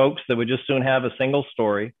age folks that would just soon have a single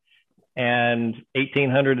story, and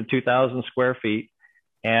 1,800 to 2,000 square feet.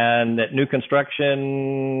 And at new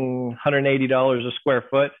construction, $180 a square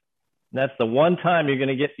foot. And that's the one time you're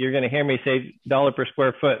going to hear me say dollar per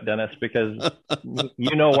square foot, Dennis, because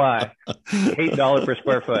you know why. $8 per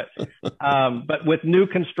square foot. But with new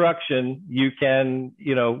construction, you can,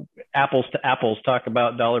 apples to apples, talk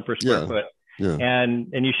about dollar per square foot. Yeah. And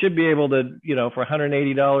you should be able to, for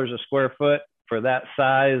 $180 a square foot for that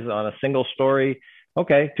size on a single story,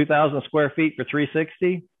 okay, 2,000 square feet for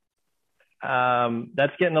 $360.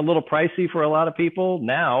 That's getting a little pricey for a lot of people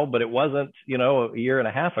now, but it wasn't, a year and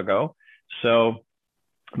a half ago. So,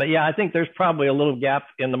 but yeah, I think there's probably a little gap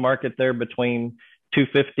in the market there between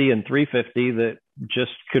 250 and 350 that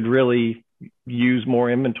just could really use more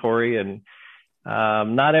inventory. And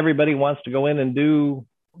not everybody wants to go in and do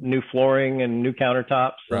new flooring and new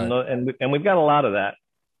countertops, right. and we've got a lot of that.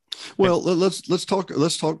 Well, let's talk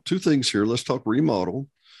two things here. Let's talk remodel.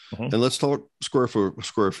 Mm-hmm. And let's talk square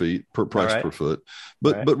feet per price per foot.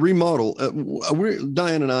 But remodel,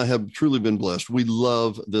 Diane and I have truly been blessed. We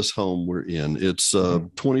love this home we're in. It's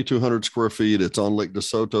 2,200 square feet. It's on Lake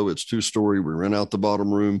DeSoto. It's 2-story. We rent out the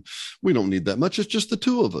bottom room. We don't need that much. It's just the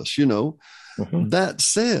two of us, Mm-hmm. That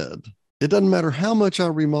said, it doesn't matter how much I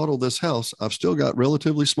remodel this house. I've still got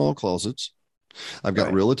relatively small closets. I've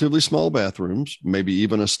got relatively small bathrooms, maybe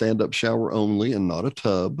even a stand-up shower only and not a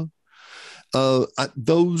tub.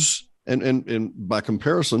 Those and by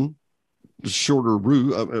comparison, shorter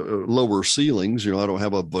roof, lower ceilings. I don't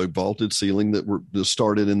have a vaulted ceiling that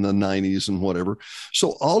started in the 90s and whatever.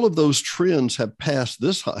 So all of those trends have passed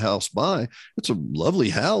this house by. It's a lovely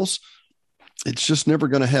house. It's just never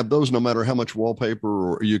going to have those, no matter how much wallpaper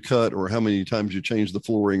or you cut or how many times you change the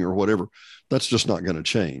flooring or whatever. That's just not going to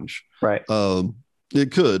change. Right.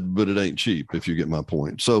 It could, but it ain't cheap, if you get my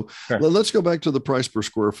point. So let's go back to the price per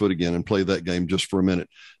square foot again and play that game just for a minute.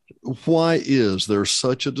 Why is there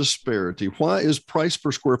such a disparity? Why is price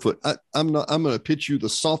per square foot? I'm going to pitch you the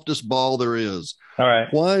softest ball there is. All right.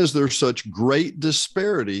 Why is there such great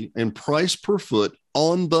disparity in price per foot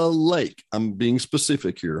on the lake? I'm being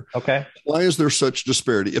specific here. Okay. Why is there such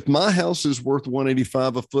disparity? If my house is worth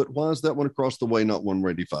 $185 a foot, why is that one across the way not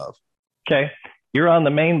 $185? Okay. You're on the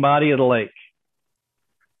main body of the lake.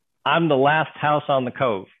 I'm the last house on the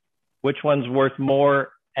cove. Which one's worth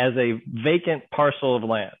more as a vacant parcel of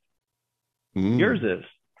land? Yours is.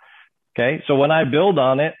 Okay. So when I build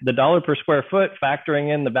on it, the dollar per square foot,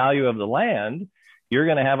 factoring in the value of the land, you're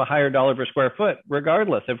going to have a higher dollar per square foot,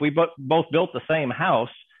 regardless. If we both built the same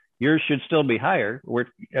house, yours should still be higher.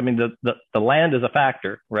 The land is a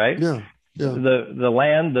factor, right? Yeah. The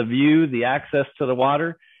land, the view, the access to the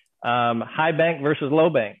water, high bank versus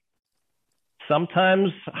low bank.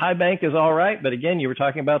 Sometimes high bank is all right, but again, you were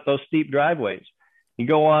talking about those steep driveways. You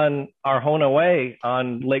go on Arjona Way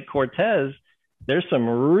on Lake Cortez, there's some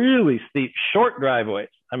really steep, short driveways.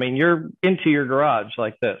 I mean, you're into your garage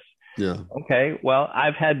like this. Yeah. Okay. Well,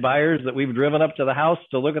 I've had buyers that we've driven up to the house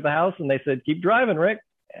to look at the house, and they said, "Keep driving, Rick."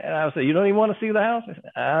 And I said, "You don't even want to see the house?"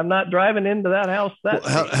 I'm not driving into that house.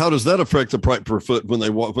 How does that affect the price per foot when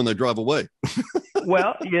they drive away?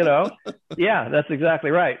 Well, yeah, that's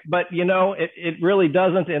exactly right. But, it really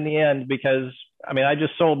doesn't in the end, because, I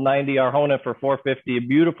just sold 90 Arjona for $450, a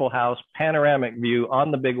beautiful house, panoramic view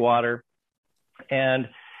on the big water. And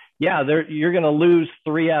yeah, you're going to lose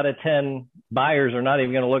 3 out of 10 buyers are not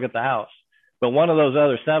even going to look at the house. But one of those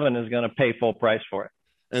other 7 is going to pay full price for it.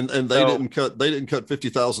 And they didn't cut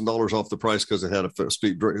 $50,000 off the price because it had a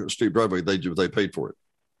steep driveway. They paid for it.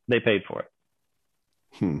 They paid for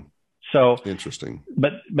it. So interesting.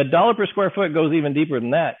 But dollar per square foot goes even deeper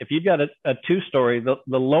than that. If you've got a 2-story, the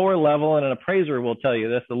lower level, and an appraiser will tell you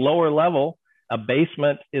this, the lower level, a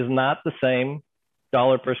basement is not the same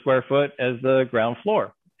dollar per square foot as the ground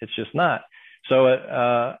floor. It's just not. So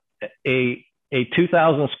a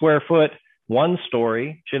 2,000 square foot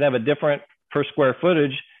 1-story should have a different per square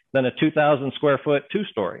footage than a 2,000 square foot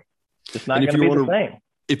 2-story. It's not going to be the same.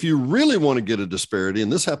 If you really want to get a disparity,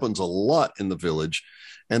 and this happens a lot in the village,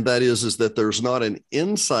 and that is that there's not an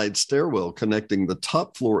inside stairwell connecting the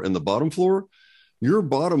top floor and the bottom floor. Your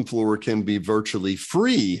bottom floor can be virtually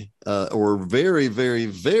free or very, very,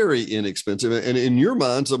 very inexpensive. And in your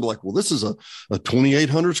minds, I'm like, well, this is a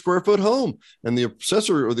 2,800 square foot home. And the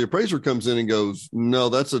assessor or the appraiser comes in and goes, no,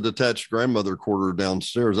 that's a detached grandmother quarter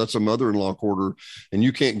downstairs. That's a mother-in-law quarter. And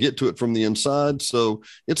you can't get to it from the inside. So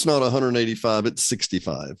it's not 185, it's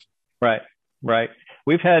 65. Right.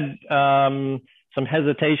 We've had some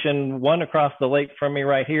hesitation, one across the lake from me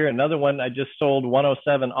right here. Another one, I just sold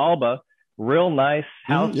 107 Alba. Real nice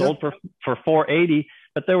house, sold for $480,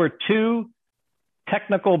 but there were 2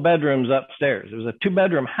 technical bedrooms upstairs. It was a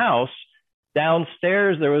 2-bedroom house.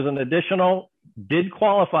 Downstairs, there was an additional, did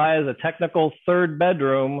qualify as a technical 3rd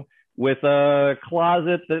bedroom with a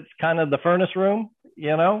closet that's kind of the furnace room,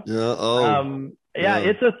 you know? Yeah.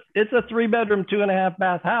 It's a 3-bedroom, 2.5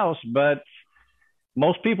 bath house, but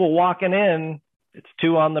most people walking in, it's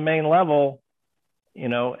 2 on the main level, you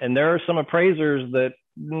know, and there are some appraisers that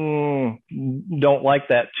don't like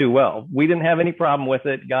that too well. We didn't have any problem with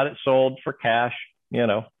it, got it sold for cash, you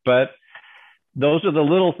know, but those are the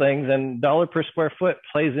little things, and dollar per square foot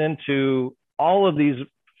plays into all of these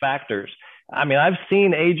factors. I mean, I've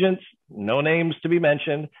seen agents, no names to be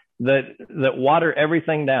mentioned, that water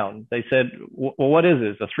everything down. They said, well, what is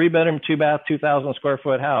this? A 3-bedroom, 2-bath, 2,000 square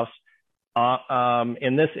foot house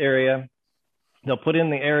in this area. They'll put in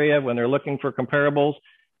the area when they're looking for comparables.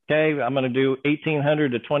 Okay, I'm going to do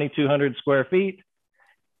 1,800 to 2,200 square feet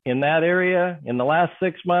in that area in the last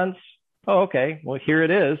 6 months. Oh, okay, well, here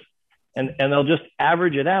it is. And they'll just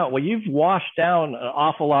average it out. Well, you've washed down an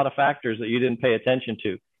awful lot of factors that you didn't pay attention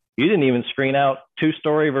to. You didn't even screen out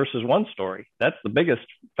 2-story versus 1-story. That's the biggest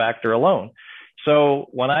factor alone. So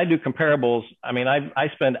when I do comparables, I mean, I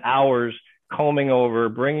spend hours combing over,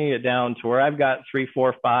 bringing it down to where I've got 3,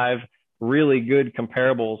 4, 5 really good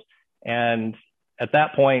comparables. And at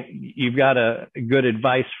that point, you've got a good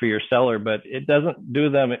advice for your seller, but it doesn't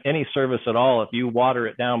do them any service at all if you water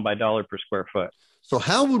it down by dollar per square foot. So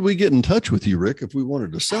how would we get in touch with you, Rick, if we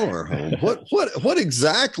wanted to sell our home? What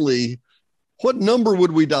exactly, what number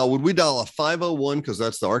would we dial? Would we dial a 501 because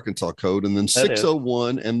that's the Arkansas code, and then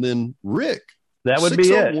 601 and then Rick? That would be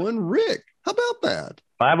it. 601 Rick. How about that?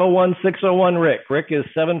 501-601 Rick. Rick is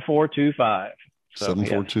 7425.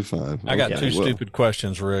 7425. I got 2 stupid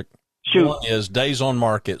questions, Rick. Shoot. One is days on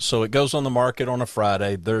market. So it goes on the market on a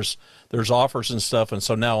Friday. There's offers and stuff. And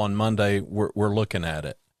so now on Monday, we're looking at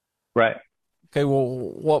it. Right. Okay. Well,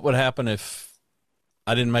 what would happen if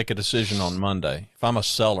I didn't make a decision on Monday? If I'm a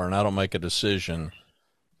seller and I don't make a decision,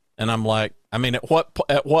 and I'm like, I mean, at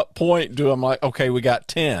what point do I'm like, okay, we got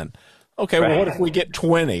 10. Okay. Right. Well, what if we get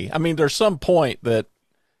 20? I mean, there's some point that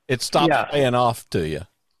it stops paying off to you.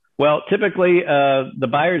 Well, typically, the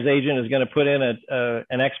buyer's agent is going to put in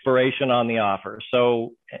an expiration on the offer.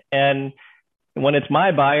 So, and when it's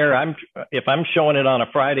my buyer, if I'm showing it on a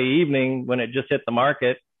Friday evening when it just hit the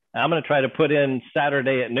market, I'm going to try to put in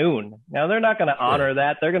Saturday at noon. Now, they're not going to honor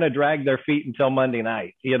that. They're going to drag their feet until Monday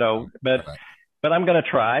night, you know, but I'm going to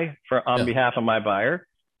try on behalf of my buyer.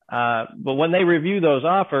 But when they review those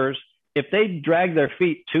offers, if they drag their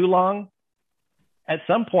feet too long, at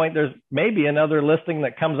some point, there's maybe another listing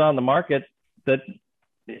that comes on the market that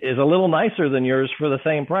is a little nicer than yours for the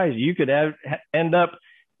same price. You could end up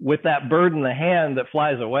with that bird in the hand that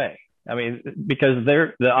flies away. I mean, because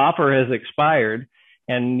the offer has expired,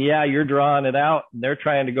 and you're drawing it out. They're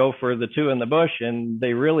trying to go for the 2 in the bush, and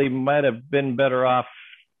they really might have been better off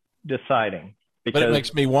deciding. But it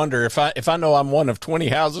makes me wonder if I know I'm one of 20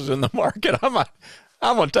 houses in the market,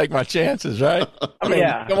 I'm going to take my chances, right? I mean,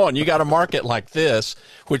 come on, you got a market like this,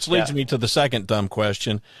 which leads me to the second dumb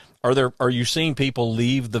question. Are you seeing people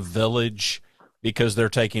leave the village because they're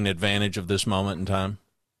taking advantage of this moment in time?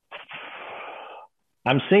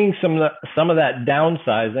 I'm seeing some of that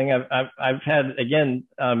downsizing. I've had, again,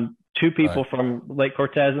 2 people from Lake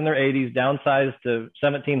Cortez in their 80s downsized to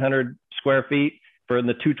 1,700 square feet for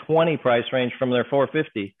the 220 price range from their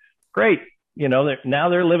 450. Great. now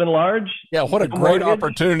they're living large. Yeah, what a great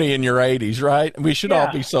opportunity in your 80s, right? We should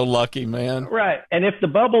all be so lucky, man. Right. And if the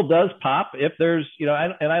bubble does pop, if there's,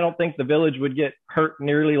 and I don't think the Village would get hurt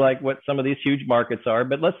nearly like what some of these huge markets are,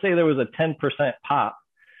 but let's say there was a 10% pop.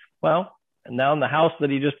 Well, now in the house that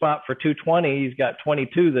he just bought for 220, he's got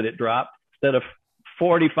 22 that it dropped instead of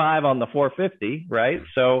 45 on the 450, right?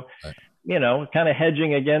 So, kind of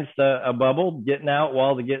hedging against a bubble, getting out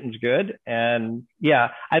while the getting's good. And yeah,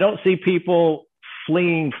 I don't see people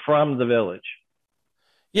fleeing from the Village.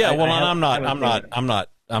 Yeah,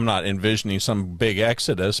 I'm not envisioning some big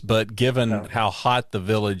exodus, but given how hot the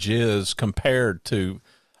Village is compared to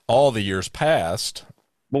all the years past.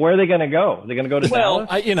 But where are they going to go? They're going to go to Dallas?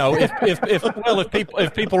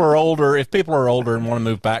 If people are older and want to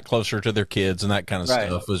move back closer to their kids and that kind of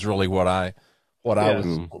stuff is really what I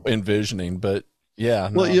was envisioning. But yeah,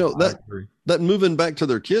 that moving back to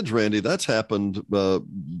their kids, Randy, that's happened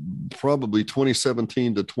probably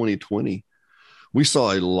 2017 to 2020. We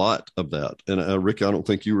saw a lot of that. And Rick, I don't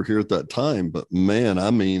think you were here at that time, but man,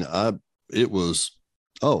 I mean, it was.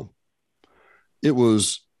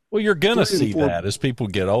 Well, you're going to see that as people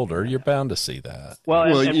get older. You're bound to see that.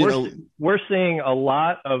 Well, we're seeing a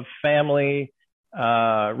lot of family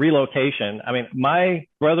relocation. I mean, my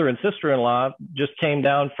brother and sister-in-law just came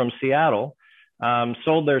down from Seattle,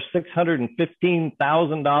 sold their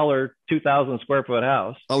 $615,000 2,000 square foot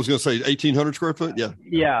house. I was going to say 1,800 square foot. Yeah.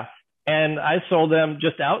 Yeah. And I sold them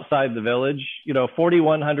just outside the Village,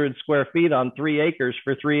 4,100 square feet on 3 acres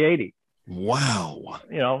for $380,000. Wow.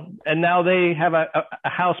 And now they have a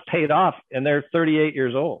house paid off and they're 38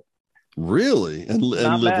 years old. Really? And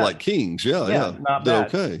live like kings. Yeah. Not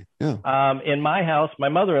bad. Okay. Yeah. In my house, my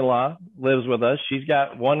mother-in-law lives with us. She's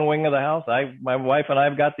got one wing of the house. My wife and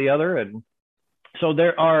I've got the other. And so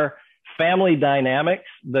there are family dynamics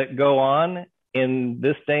that go on in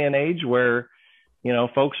this day and age where,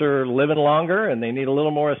 folks are living longer and they need a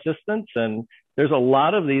little more assistance. And there's a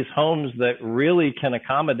lot of these homes that really can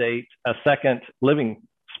accommodate a second living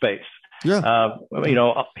space. Yeah.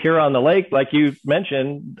 Here on the lake, like you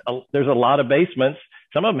mentioned, there's a lot of basements.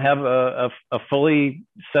 Some of them have a fully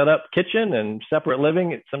set up kitchen and separate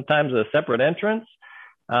living, sometimes a separate entrance.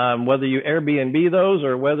 Whether you Airbnb those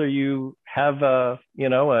or whether you have an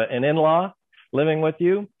in-law living with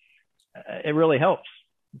you, it really helps.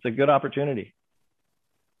 It's a good opportunity.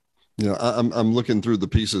 I'm looking through the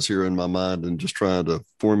pieces here in my mind and just trying to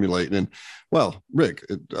formulate. And well, Rick,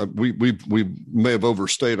 we may have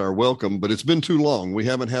overstayed our welcome, but it's been too long. We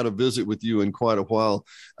haven't had a visit with you in quite a while.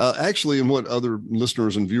 Actually, and what other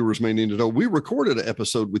listeners and viewers may need to know, we recorded an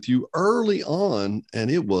episode with you early on, and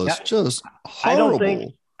it was just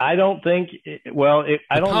horrible. I don't think. The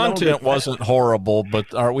content wasn't horrible,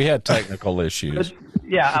 but we had technical issues.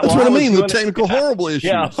 That's what I mean. The technical horrible issues.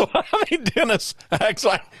 Yeah, I mean, Dennis acts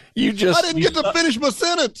like you just. I didn't get to finish my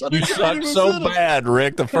sentence. You sucked so bad,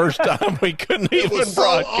 Rick. The first time we couldn't even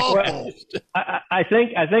broadcast. I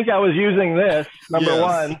think I was using this number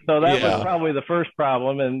one, so that was probably the first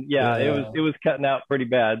problem, and it was cutting out pretty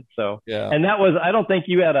bad. So and that was. I don't think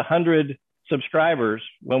you had 100 subscribers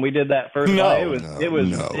when we did that first time. It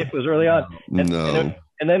was early on.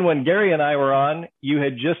 And then when Gary and I were on, you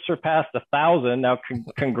had just surpassed 1,000. Now,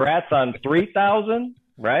 congrats on 3,000,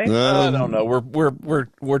 right? I don't know.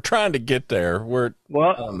 We're trying to get there. I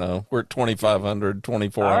don't know. We're at 2,500,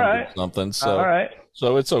 2,400 something. So, all right.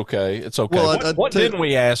 So it's okay. It's okay. Well, what didn't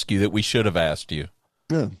we ask you that we should have asked you?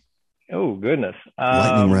 Yeah. Oh goodness.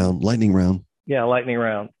 Lightning round. Yeah, lightning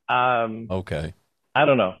round. Okay. I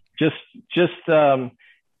don't know. Just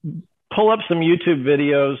pull up some YouTube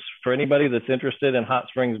videos for anybody that's interested in Hot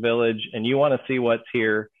Springs Village and you want to see what's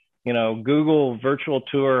here. Google virtual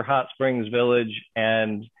tour Hot Springs Village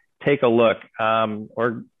and take a look.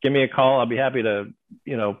 Or give me a call. I'll be happy to,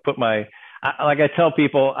 put like I tell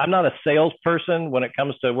people, I'm not a salesperson when it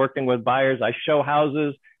comes to working with buyers. I show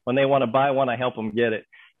houses. When they want to buy one, I help them get it.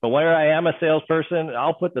 But where I am a salesperson,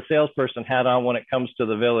 I'll put the salesperson hat on when it comes to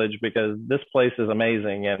the Village because this place is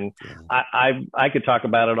amazing. And I could talk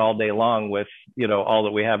about it all day long with, all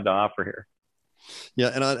that we have to offer here. Yeah.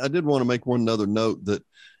 And I did want to make one other note that,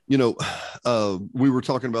 we were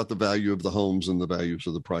talking about the value of the homes and the values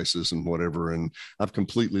of the prices and whatever. And I've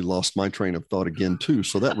completely lost my train of thought again, too.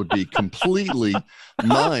 So that would be completely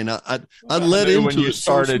mine. I led into when you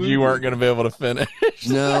started, you weren't going to be able to finish.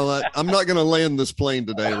 No, I'm not going to land this plane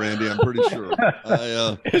today, Randy. I'm pretty sure.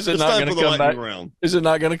 Is it not going to come back? Round. Is it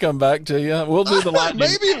not going to come back to you? We'll do the lightning.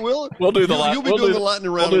 Maybe it will. We'll do the lightning. You'll be doing the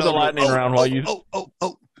lightning round. We'll do the lightning round while you.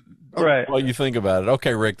 Right. While you think about it.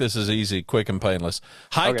 Okay, Rick, this is easy, quick, and painless.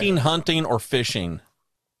 Hiking, hunting, or fishing?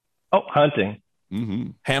 Oh, hunting.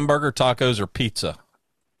 Mm-hmm. Hamburger, tacos, or pizza?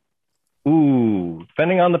 Ooh,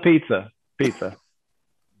 depending on the pizza. Pizza.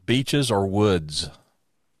 Beaches or woods?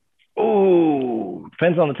 Ooh,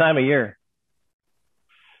 depends on the time of year.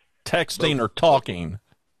 Texting or talking?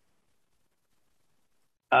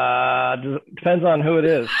 Depends on who it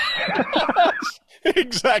is.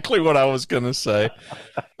 Exactly what I was going to say.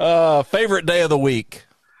 Favorite day of the week?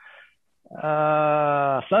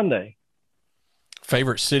 Sunday.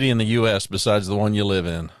 Favorite city in the U.S. besides the one you live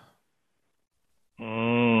in?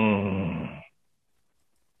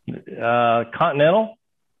 Continental.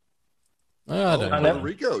 Puerto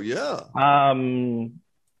Rico, yeah.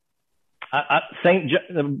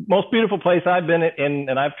 The most beautiful place I've been in,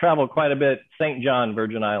 and I've traveled quite a bit, St. John,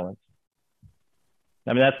 Virgin Islands.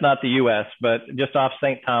 I mean, that's not the U.S., but just off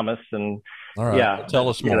St. Thomas. And all right, yeah, tell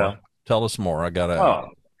us more. Tell us more. I got to. Oh,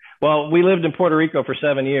 well, we lived in Puerto Rico for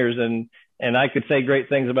 7 years, and I could say great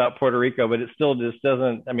things about Puerto Rico, but it still just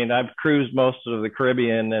doesn't. I mean, I've cruised most of the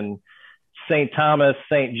Caribbean, and St. Thomas,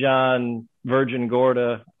 St. John, Virgin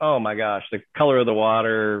Gorda. Oh my gosh, the color of the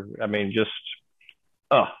water. I mean, just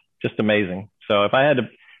amazing. So if I had to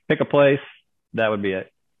pick a place, that would be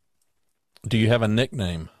it. Do you have a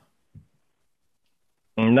nickname?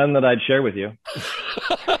 None that I'd share with you.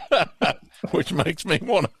 Which makes me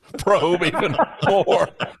want to probe even more.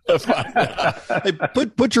 Hey,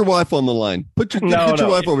 put your wife on the line. Get your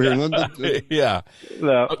wife over here. Yeah.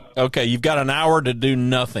 No. Okay, you've got an hour to do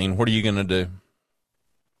nothing. What are you going to do?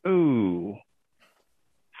 Ooh.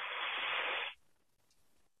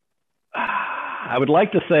 I would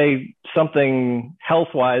like to say something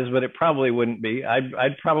health-wise, but it probably wouldn't be.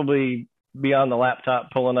 I'd probably be on the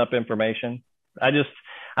laptop pulling up information.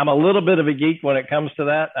 I'm a little bit of a geek when it comes to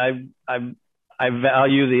that. I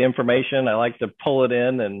value the information. I like to pull it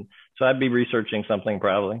in, and so I'd be researching something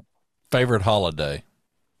probably. Favorite holiday?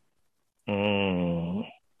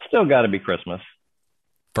 Still got to be Christmas.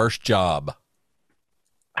 First job?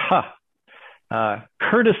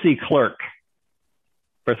 Courtesy clerk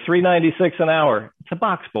for $3.96 an hour. It's a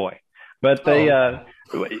box boy, but they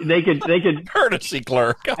could courtesy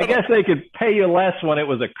clerk. I guess they could pay you less when it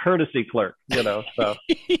was a courtesy clerk, So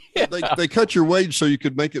yeah. they cut your wage so you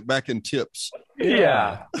could make it back in tips.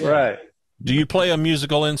 Yeah, right. Do you play a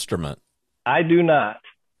musical instrument? I do not.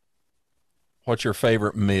 What's your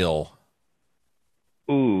favorite meal?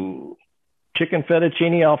 Ooh, chicken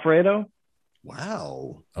fettuccine Alfredo.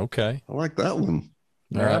 Wow. Okay. I like that one.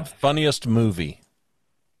 All right. Funniest movie?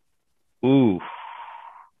 Ooh.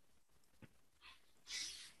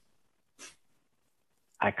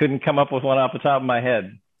 I couldn't come up with one off the top of my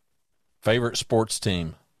head. Favorite sports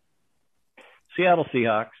team? Seattle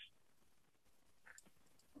Seahawks.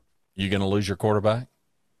 You going to lose your quarterback?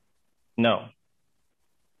 No.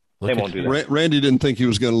 They won't do that. Randy didn't think he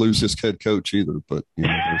was going to lose his head coach either, but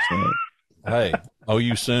there's that. Hey,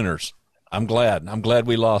 OU Sooners. I'm glad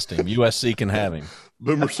we lost him. USC can have him.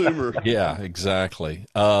 Boomer Sooner. Yeah, exactly.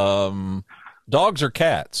 Dogs or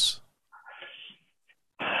cats?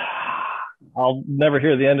 I'll never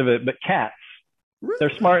hear the end of it, but cats. Really?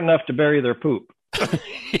 They're smart enough to bury their poop.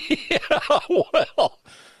 Yeah, well,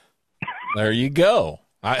 there you go.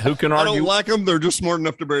 Who can argue? I don't like them. They're just smart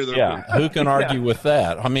enough to bury their poop. Who can argue with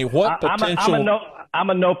that? I mean, what potential? I'm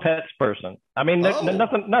a no pets person. I mean,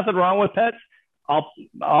 nothing wrong with pets.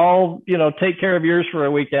 I'll take care of yours for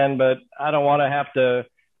a weekend, but I don't want to have to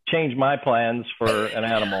change my plans for an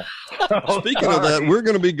animal. Speaking of that, we're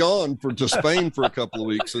going to be gone to Spain for a couple of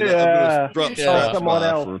weeks. And I'm going to drop someone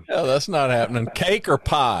else. No, that's not happening. Cake or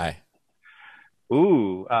pie?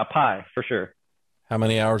 Ooh, pie for sure. How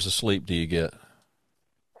many hours of sleep do you get?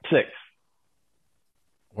 6.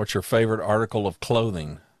 What's your favorite article of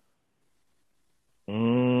clothing?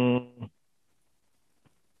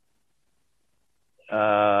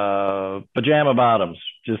 Pajama bottoms,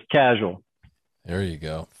 just casual. There you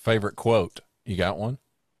go. Favorite quote? You got one?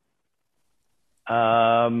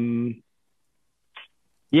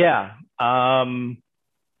 Yeah. From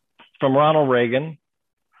Ronald Reagan.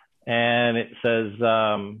 And it says,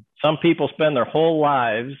 some people spend their whole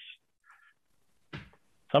lives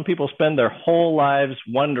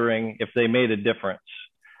wondering if they made a difference.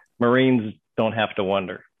 Marines don't have to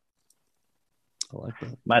wonder. I like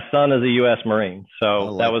that. My son is a U.S. Marine.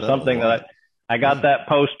 So that was something that I got that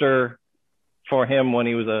poster for him when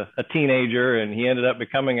he was a teenager, and he ended up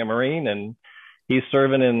becoming a Marine, and he's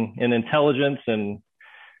serving in intelligence in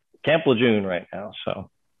Camp Lejeune right now. So.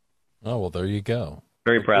 Oh, well, there you go.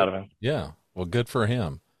 Very proud of him. Yeah. Well, good for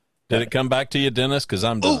him. Did it come back to you, Dennis? Because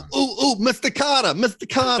I'm done. Ooh, Mr. Carter.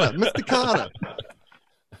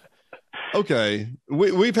 Okay,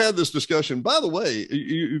 we've had this discussion. By the way,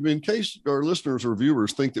 in case our listeners or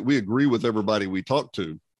viewers think that we agree with everybody we talk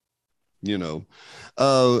to,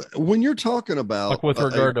 when you're talking about like with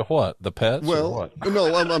regard to what, the pets? Well, or what?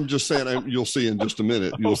 no, I'm just saying. You'll see in just a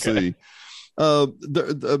minute. You'll see.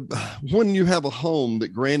 When you have a home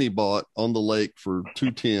that Granny bought on the lake for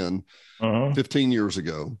 210 15 years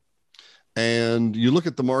ago, and you look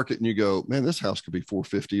at the market and you go, man, this house could be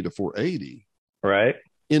 450 to 480. Right.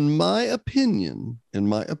 In my opinion,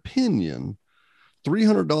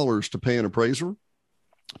 $300 to pay an appraiser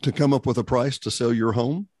to come up with a price to sell your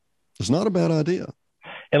home is not a bad idea.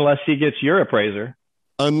 Unless he gets your appraiser.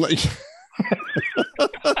 Unless.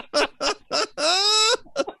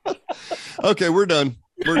 Okay, we're done.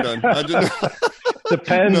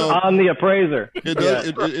 Depends on the appraiser. It does.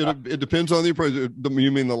 It depends on the appraiser.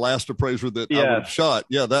 You mean the last appraiser that I would have shot?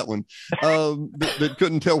 Yeah, that one. That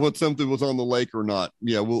couldn't tell what something was on the lake or not.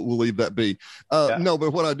 Yeah, we'll leave that be. No,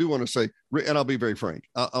 but what I do want to say, and I'll be very frank,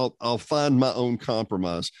 I'll find my own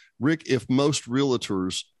compromise. Rick, if most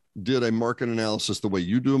realtors did a market analysis the way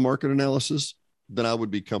you do a market analysis, then I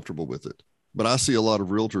would be comfortable with it. But I see a lot of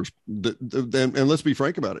realtors and let's be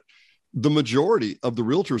frank about it. The majority of the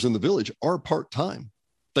realtors in the village are part-time.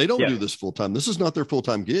 They don't do this full-time. This is not their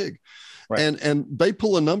full-time gig. Right. And they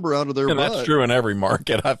pull a number out of their butt. That's true in every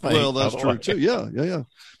market, I think. Well, that's true too. Yeah.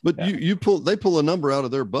 But they pull a number out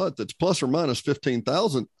of their butt that's plus or minus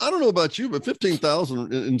 15,000. I don't know about you, but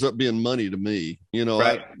 15,000 ends up being money to me,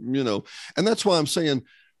 right. And that's why I'm saying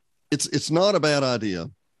it's not a bad idea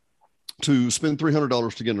to spend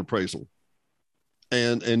 $300 to get an appraisal.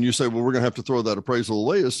 And you say, well, we're going to have to throw that appraisal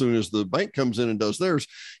away as soon as the bank comes in and does theirs.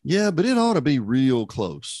 Yeah, but it ought to be real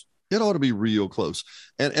close. And I'll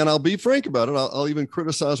be frank about it. I'll even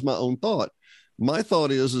criticize my own thought. My thought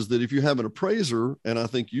is that if you have an appraiser, and I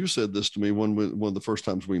think you said this to me one of the first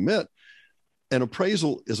times we met, an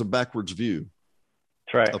appraisal is a backwards view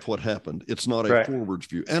of what happened. It's not a forwards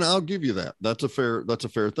view. And I'll give you that. That's a fair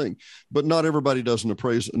thing. But not everybody does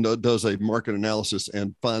does a market analysis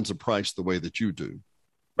and finds a price the way that you do.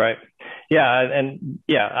 Right. Yeah. And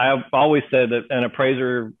I've always said that an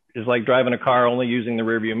appraiser is like driving a car only using the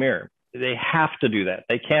rearview mirror. They have to do that.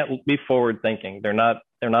 They can't be forward thinking. They're not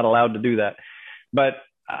allowed to do that. But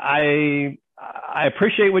I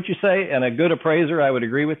appreciate what you say, and a good appraiser, I would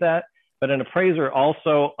agree with that. But an appraiser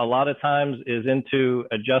also a lot of times is into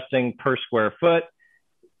adjusting per square foot.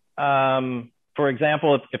 For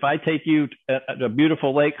example, if I take you to a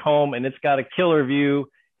beautiful lake home and it's got a killer view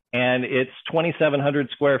and it's 2,700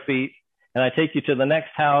 square feet, and I take you to the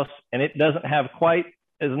next house and it doesn't have quite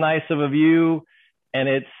as nice of a view and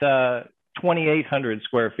it's 2,800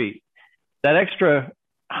 square feet, that extra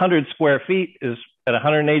 100 square feet is at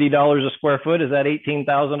 $180 a square foot. Is that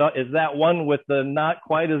 $18,000? Is that one with the not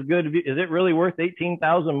quite as good view? Is it really worth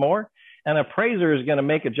 $18,000 more? An appraiser is going to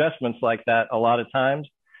make adjustments like that a lot of times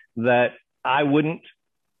that I wouldn't.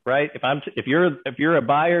 Right? If you're a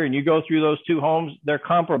buyer and you go through those two homes, they're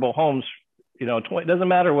comparable homes. It doesn't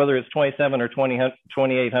matter whether it's 27 or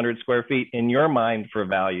 2,800 square feet in your mind for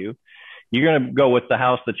value. You're going to go with the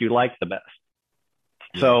house that you like the best.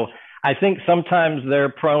 Yeah. So I think sometimes they're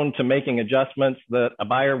prone to making adjustments that a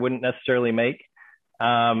buyer wouldn't necessarily make.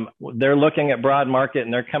 They're looking at broad market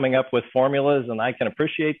and they're coming up with formulas, and I can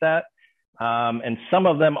appreciate that. And some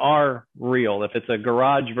of them are real. If it's a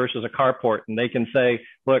garage versus a carport, and they can say,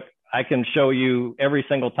 look, I can show you every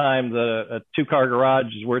single time that a two-car garage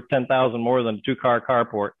is worth $10,000 more than a two-car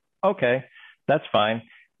carport. Okay, that's fine.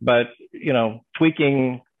 But,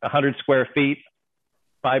 tweaking 100 square feet,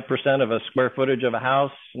 5% of a square footage of a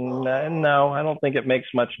house, no, I don't think it makes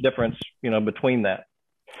much difference, between that.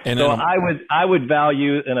 And so I would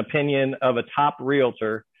value an opinion of a top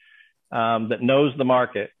realtor that knows the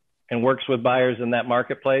market and works with buyers in that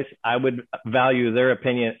marketplace. I would value their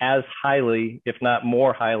opinion as highly, if not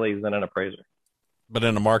more highly, than an appraiser. But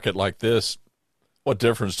in a market like this, what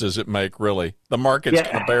difference does it make, really? The market's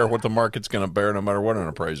going to bear what the market's going to bear no matter what an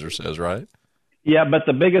appraiser says, right? Yeah, but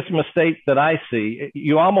the biggest mistake that I see,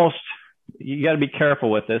 you got to be careful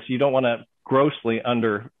with this. You don't want to grossly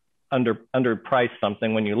underprice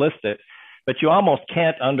something when you list it, but you almost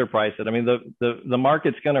can't underprice it. I mean, the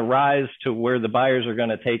market's going to rise to where the buyers are going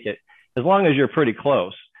to take it as long as you're pretty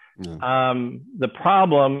close. The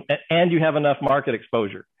problem, and you have enough market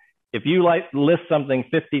exposure. If you list something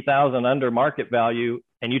 50,000 under market value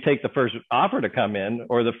and you take the first offer to come in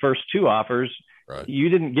or the first two offers, right, you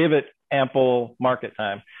didn't give it ample market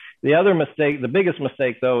time. The other mistake, the biggest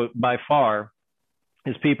mistake though, by far,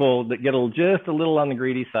 is people that get just a little on the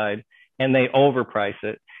greedy side and they overprice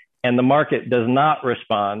it and the market does not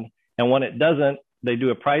respond. And when it doesn't, they do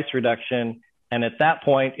a price reduction. And at that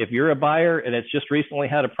point, if you're a buyer and it's just recently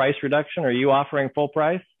had a price reduction, are you offering full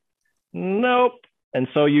price? Nope. And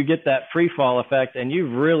so you get that free fall effect, and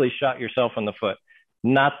you've really shot yourself in the foot.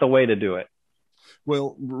 Not the way to do it.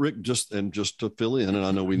 Well, Rick, just to fill in, and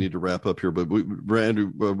I know we need to wrap up here, but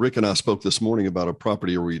Rick and I spoke this morning about a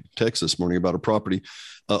property, or we texted this morning about a property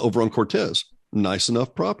over on Cortez. Nice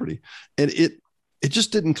enough property, and it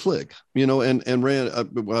just didn't click, And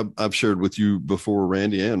Rand, I've shared with you before,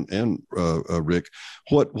 Randy and Rick,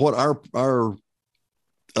 what our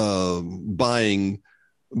buying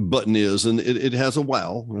button is, and it has a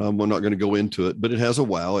wow. We're not going to go into it, but it has a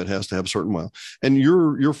wow. It has to have a certain wow. And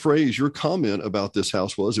your phrase, your comment about this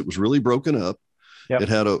house was it was really broken up. Yep. It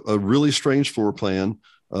had a really strange floor plan.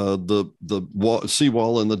 The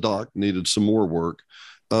seawall and the dock needed some more work,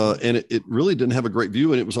 and it really didn't have a great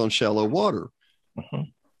view, and it was on shallow water. Uh-huh.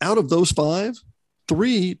 Out of those 5,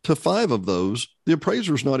 3 to 5 of those, the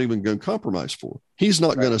appraiser's not even going to compromise for. He's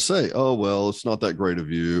not going to say, "Oh well, it's not that great a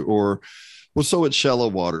view," or "Well, so it's shallow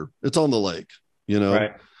water. It's on the lake,"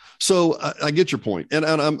 Right. So I get your point, and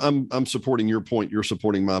I'm supporting your point. You're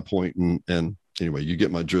supporting my point, and anyway, you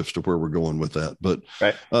get my drift of where we're going with that. But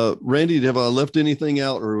right. Randy, have I left anything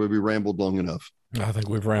out, or have we rambled long enough? I think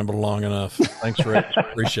we've rambled long enough. Thanks, Rick.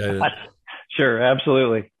 Appreciate it. Sure,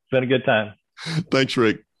 absolutely. It's been a good time. Thanks,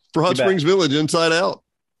 Rick. For Hot Springs Village Inside Out,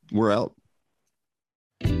 we're out.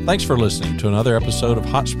 Thanks for listening to another episode of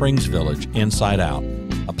Hot Springs Village Inside Out,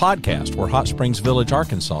 a podcast where Hot Springs Village,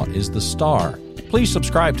 Arkansas is the star. Please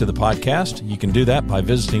subscribe to the podcast. You can do that by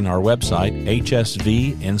visiting our website,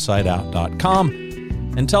 hsvinsideout.com,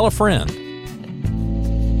 and tell a friend.